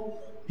 Homo,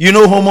 you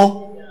know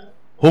homo?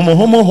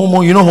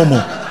 Homo, you know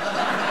homo?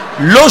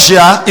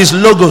 Logia is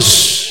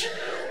logos.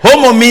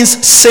 Homo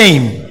means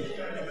same.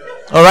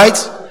 Alright?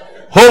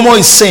 Homo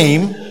is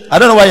same. I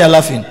don't know why you're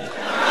laughing.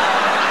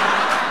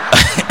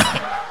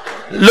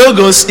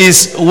 Logos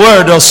is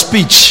word or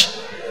speech.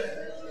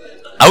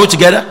 Are we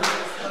together?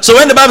 So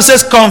when the Bible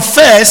says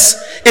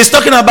confess, it's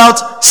talking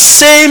about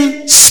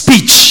same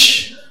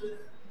speech.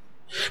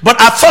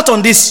 But I thought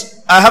on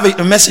this, I have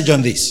a message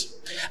on this.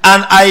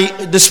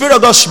 And the Spirit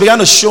of God began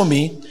to show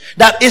me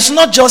that it's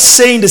not just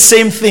saying the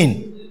same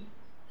thing.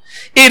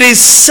 It is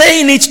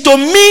saying it to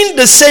mean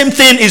the same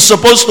thing it's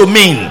supposed to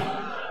mean.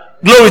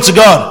 Glory to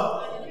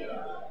God.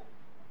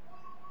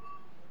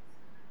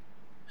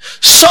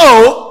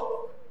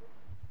 So,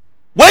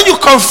 when you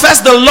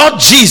confess the Lord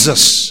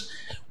Jesus,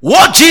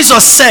 what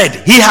Jesus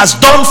said he has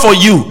done for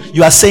you,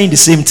 you are saying the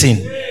same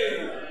thing.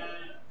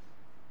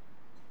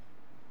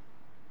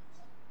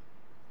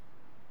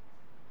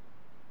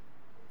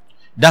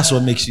 That's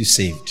what makes you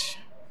saved.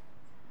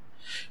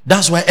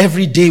 That's why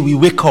every day we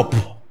wake up,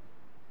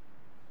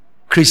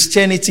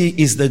 Christianity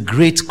is the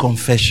great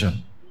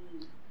confession.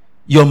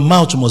 Your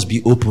mouth must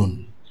be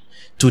open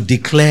to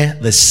declare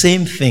the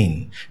same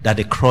thing that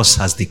the cross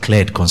has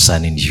declared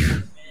concerning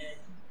you.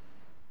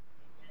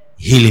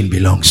 Healing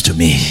belongs to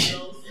me.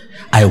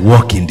 I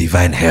walk in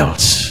divine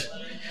health.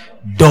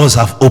 Doors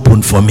have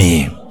opened for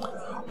me.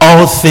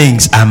 All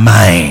things are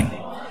mine.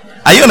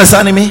 Are you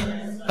understanding me?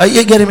 Are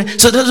you getting me?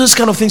 So those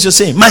kind of things you're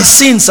saying. My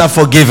sins are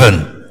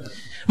forgiven.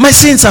 My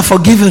sins are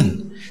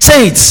forgiven.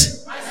 Say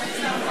it.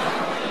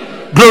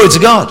 Glory to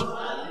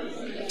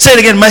God. Say it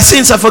again. My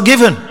sins are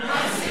forgiven.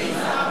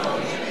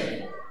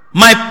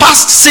 My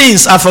past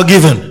sins are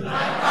forgiven.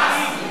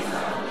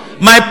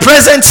 My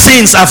present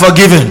sins are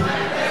forgiven.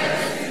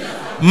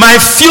 My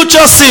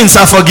future sins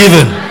are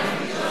forgiven.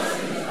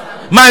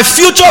 My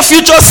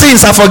future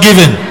sins are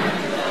forgiven.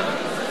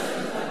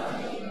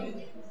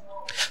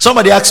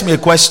 Somebody asked me a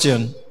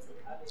question,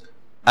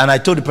 and I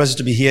told the person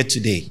to be here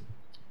today.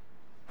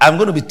 I'm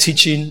going to be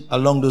teaching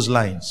along those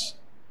lines.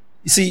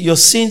 You see, your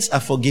sins are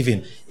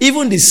forgiven.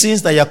 Even the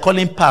sins that you're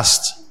calling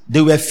past,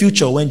 they were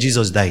future when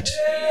Jesus died.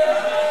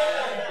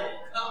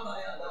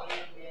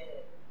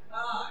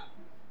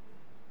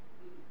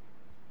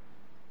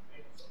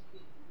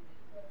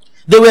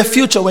 They were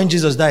future when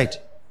Jesus died.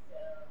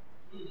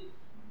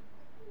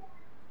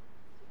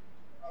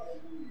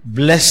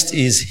 Blessed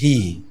is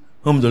he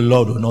whom the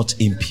Lord will not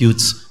impute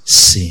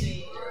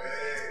sin.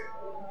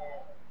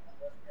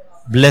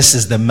 Blessed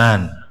is the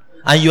man.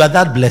 And you are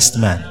that blessed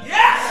man.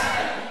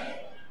 Yes.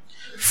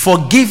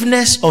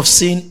 Forgiveness of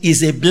sin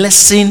is a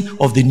blessing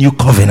of the new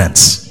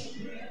covenant.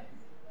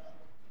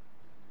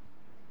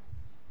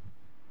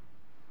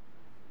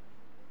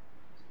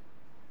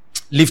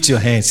 Lift your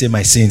hand and say,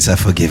 my sins are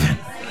forgiven.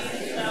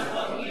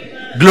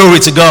 Glory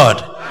to God.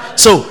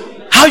 So,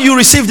 how you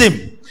received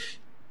him?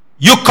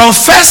 You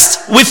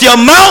confessed with your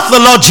mouth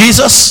the Lord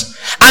Jesus,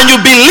 and you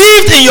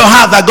believed in your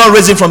heart that God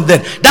raised him from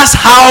dead. That's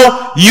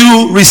how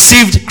you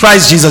received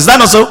Christ Jesus. Is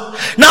that not so?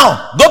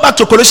 Now, go back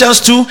to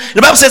Colossians 2.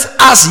 The Bible says,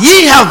 as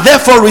ye have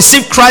therefore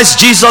received Christ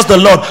Jesus the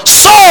Lord,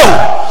 so,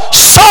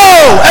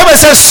 everybody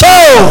says, so,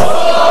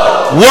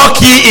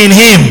 walk ye in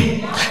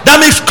him.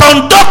 That means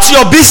conduct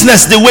your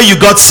business the way you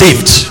got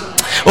saved.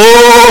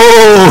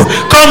 Oh,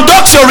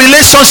 conduct your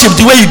relationship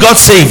the way you got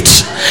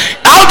saved.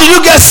 How do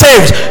you get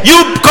saved? You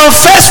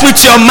confess with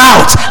your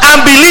mouth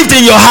and believed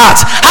in your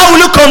heart. How will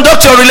you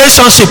conduct your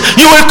relationship?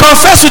 You will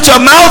confess with your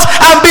mouth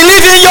and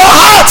believe in your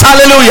heart.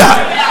 Hallelujah.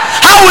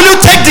 How will you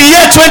take the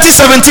year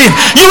 2017?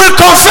 You will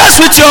confess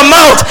with your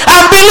mouth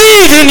and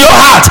believe in your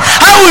heart.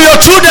 How will your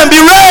children be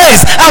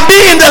raised and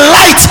be in the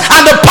light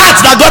and the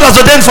path that God has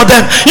ordained for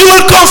them? You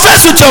will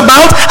confess with your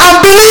mouth and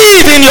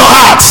believe in your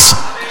heart.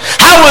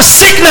 How will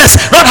sickness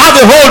not have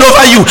a hold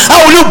over you?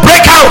 How will you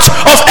break out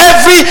of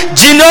every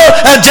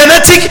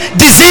genetic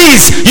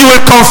disease? You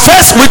will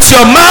confess with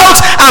your mouth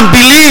and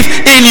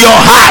believe in your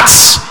heart.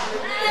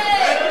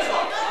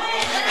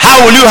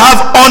 How will you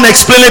have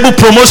unexplainable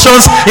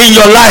promotions in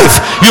your life?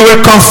 You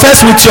will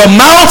confess with your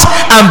mouth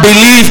and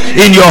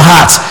believe in your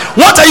heart.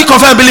 What are you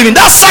confessing and believing?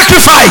 That's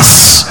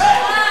sacrifice.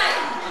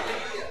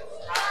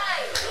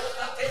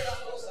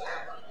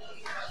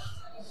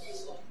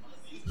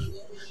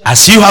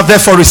 As you have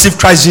therefore received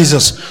Christ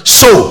Jesus,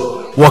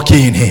 so walk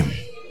ye in him.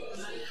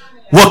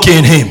 Walk ye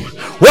in him.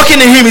 Walking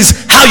in him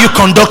is how you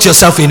conduct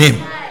yourself in him.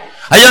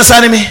 Are you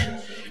understanding me?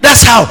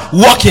 That's how.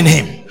 Walk in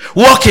him.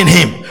 Walk in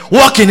him.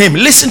 Walk in him.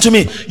 Listen to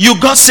me. You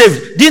got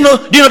saved. Do you know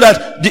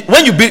that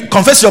when you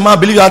confess your mouth,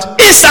 believe that,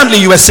 instantly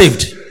you were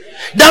saved?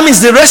 That means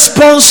the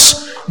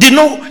response it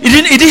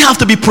didn't have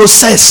to be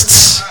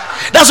processed.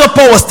 That's what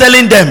Paul was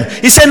telling them.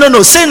 He said,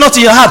 no, say not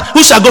in your heart, who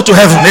shall go to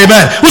heaven?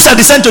 Amen. Who shall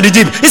descend to the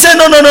deep? He said,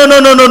 no.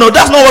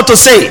 That's not what to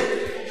say.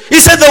 He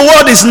said the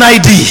word is nigh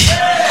thee,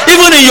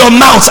 even in your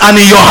mouth and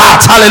in your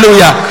heart.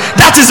 Hallelujah.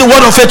 That is the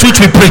word of faith which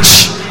we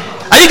preach.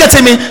 Are you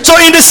getting me? So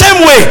in the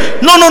same way,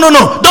 no.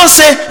 Don't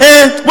say,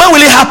 when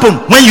will it happen?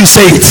 When you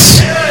say it.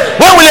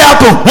 When will it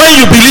happen? When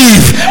you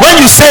believe. When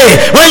you say,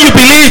 when you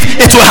believe,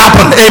 it will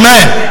happen.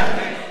 Amen.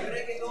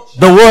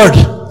 The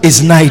word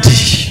is nigh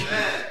thee.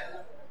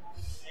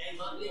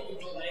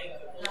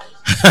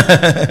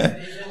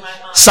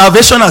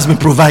 Salvation has been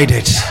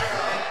provided.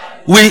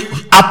 We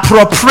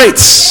appropriate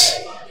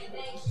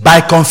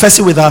by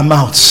confessing with our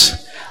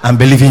mouths and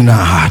believing in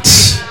our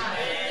hearts.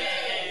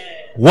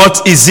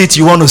 What is it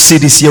you want to see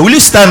this year? Will you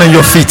stand on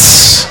your feet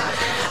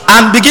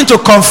and begin to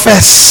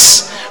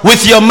confess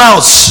with your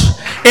mouths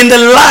in the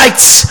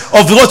light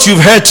of what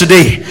you've heard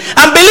today,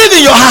 and believe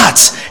in your heart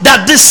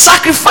that this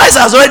sacrifice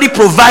has already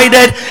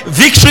provided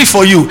victory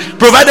for you,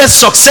 provided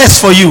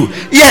success for you?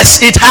 Yes,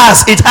 it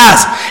has.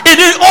 In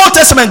the Old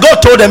Testament,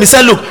 God told them, he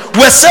said, look,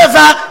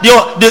 wherever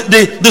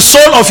the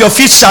sole of your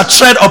feet shall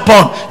tread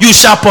upon, you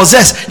shall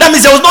possess. That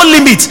means there was no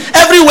limit.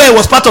 Everywhere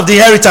was part of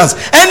the inheritance.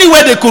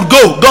 Anywhere they could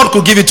go, God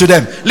could give it to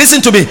them. Listen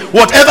to me.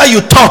 Whatever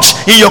you touch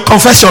in your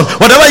confession,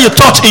 whatever you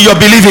touch in your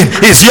believing,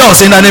 is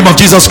yours in the name of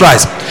Jesus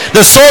Christ.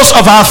 The soles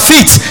of our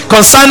feet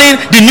concerning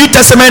the New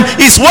Testament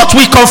is what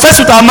we confess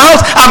with our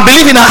mouth and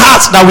believe in our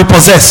hearts that we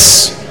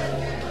possess.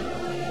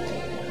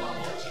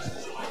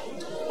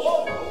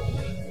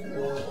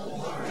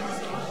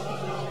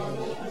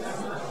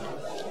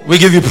 We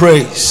give you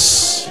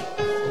praise.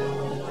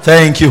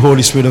 Thank you,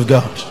 Holy Spirit of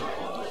God.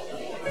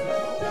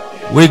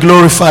 We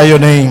glorify your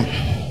name.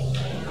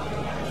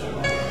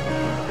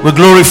 We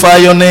glorify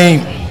your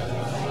name.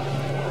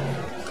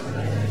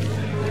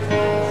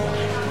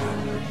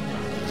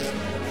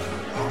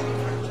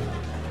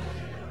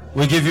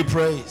 We give you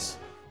praise.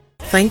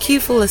 Thank you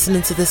for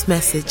listening to this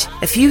message.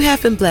 If you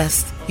have been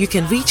blessed, you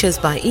can reach us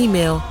by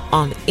email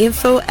on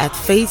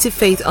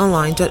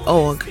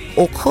info@faith2faithonline.org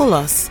or call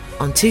us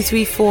on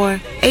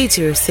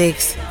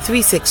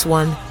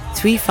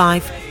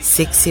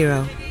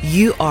 234-806-361-3560.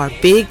 You are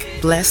big,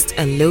 blessed,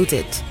 and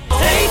loaded.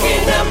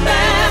 Taking the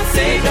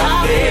message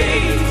of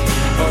faith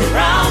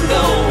around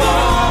the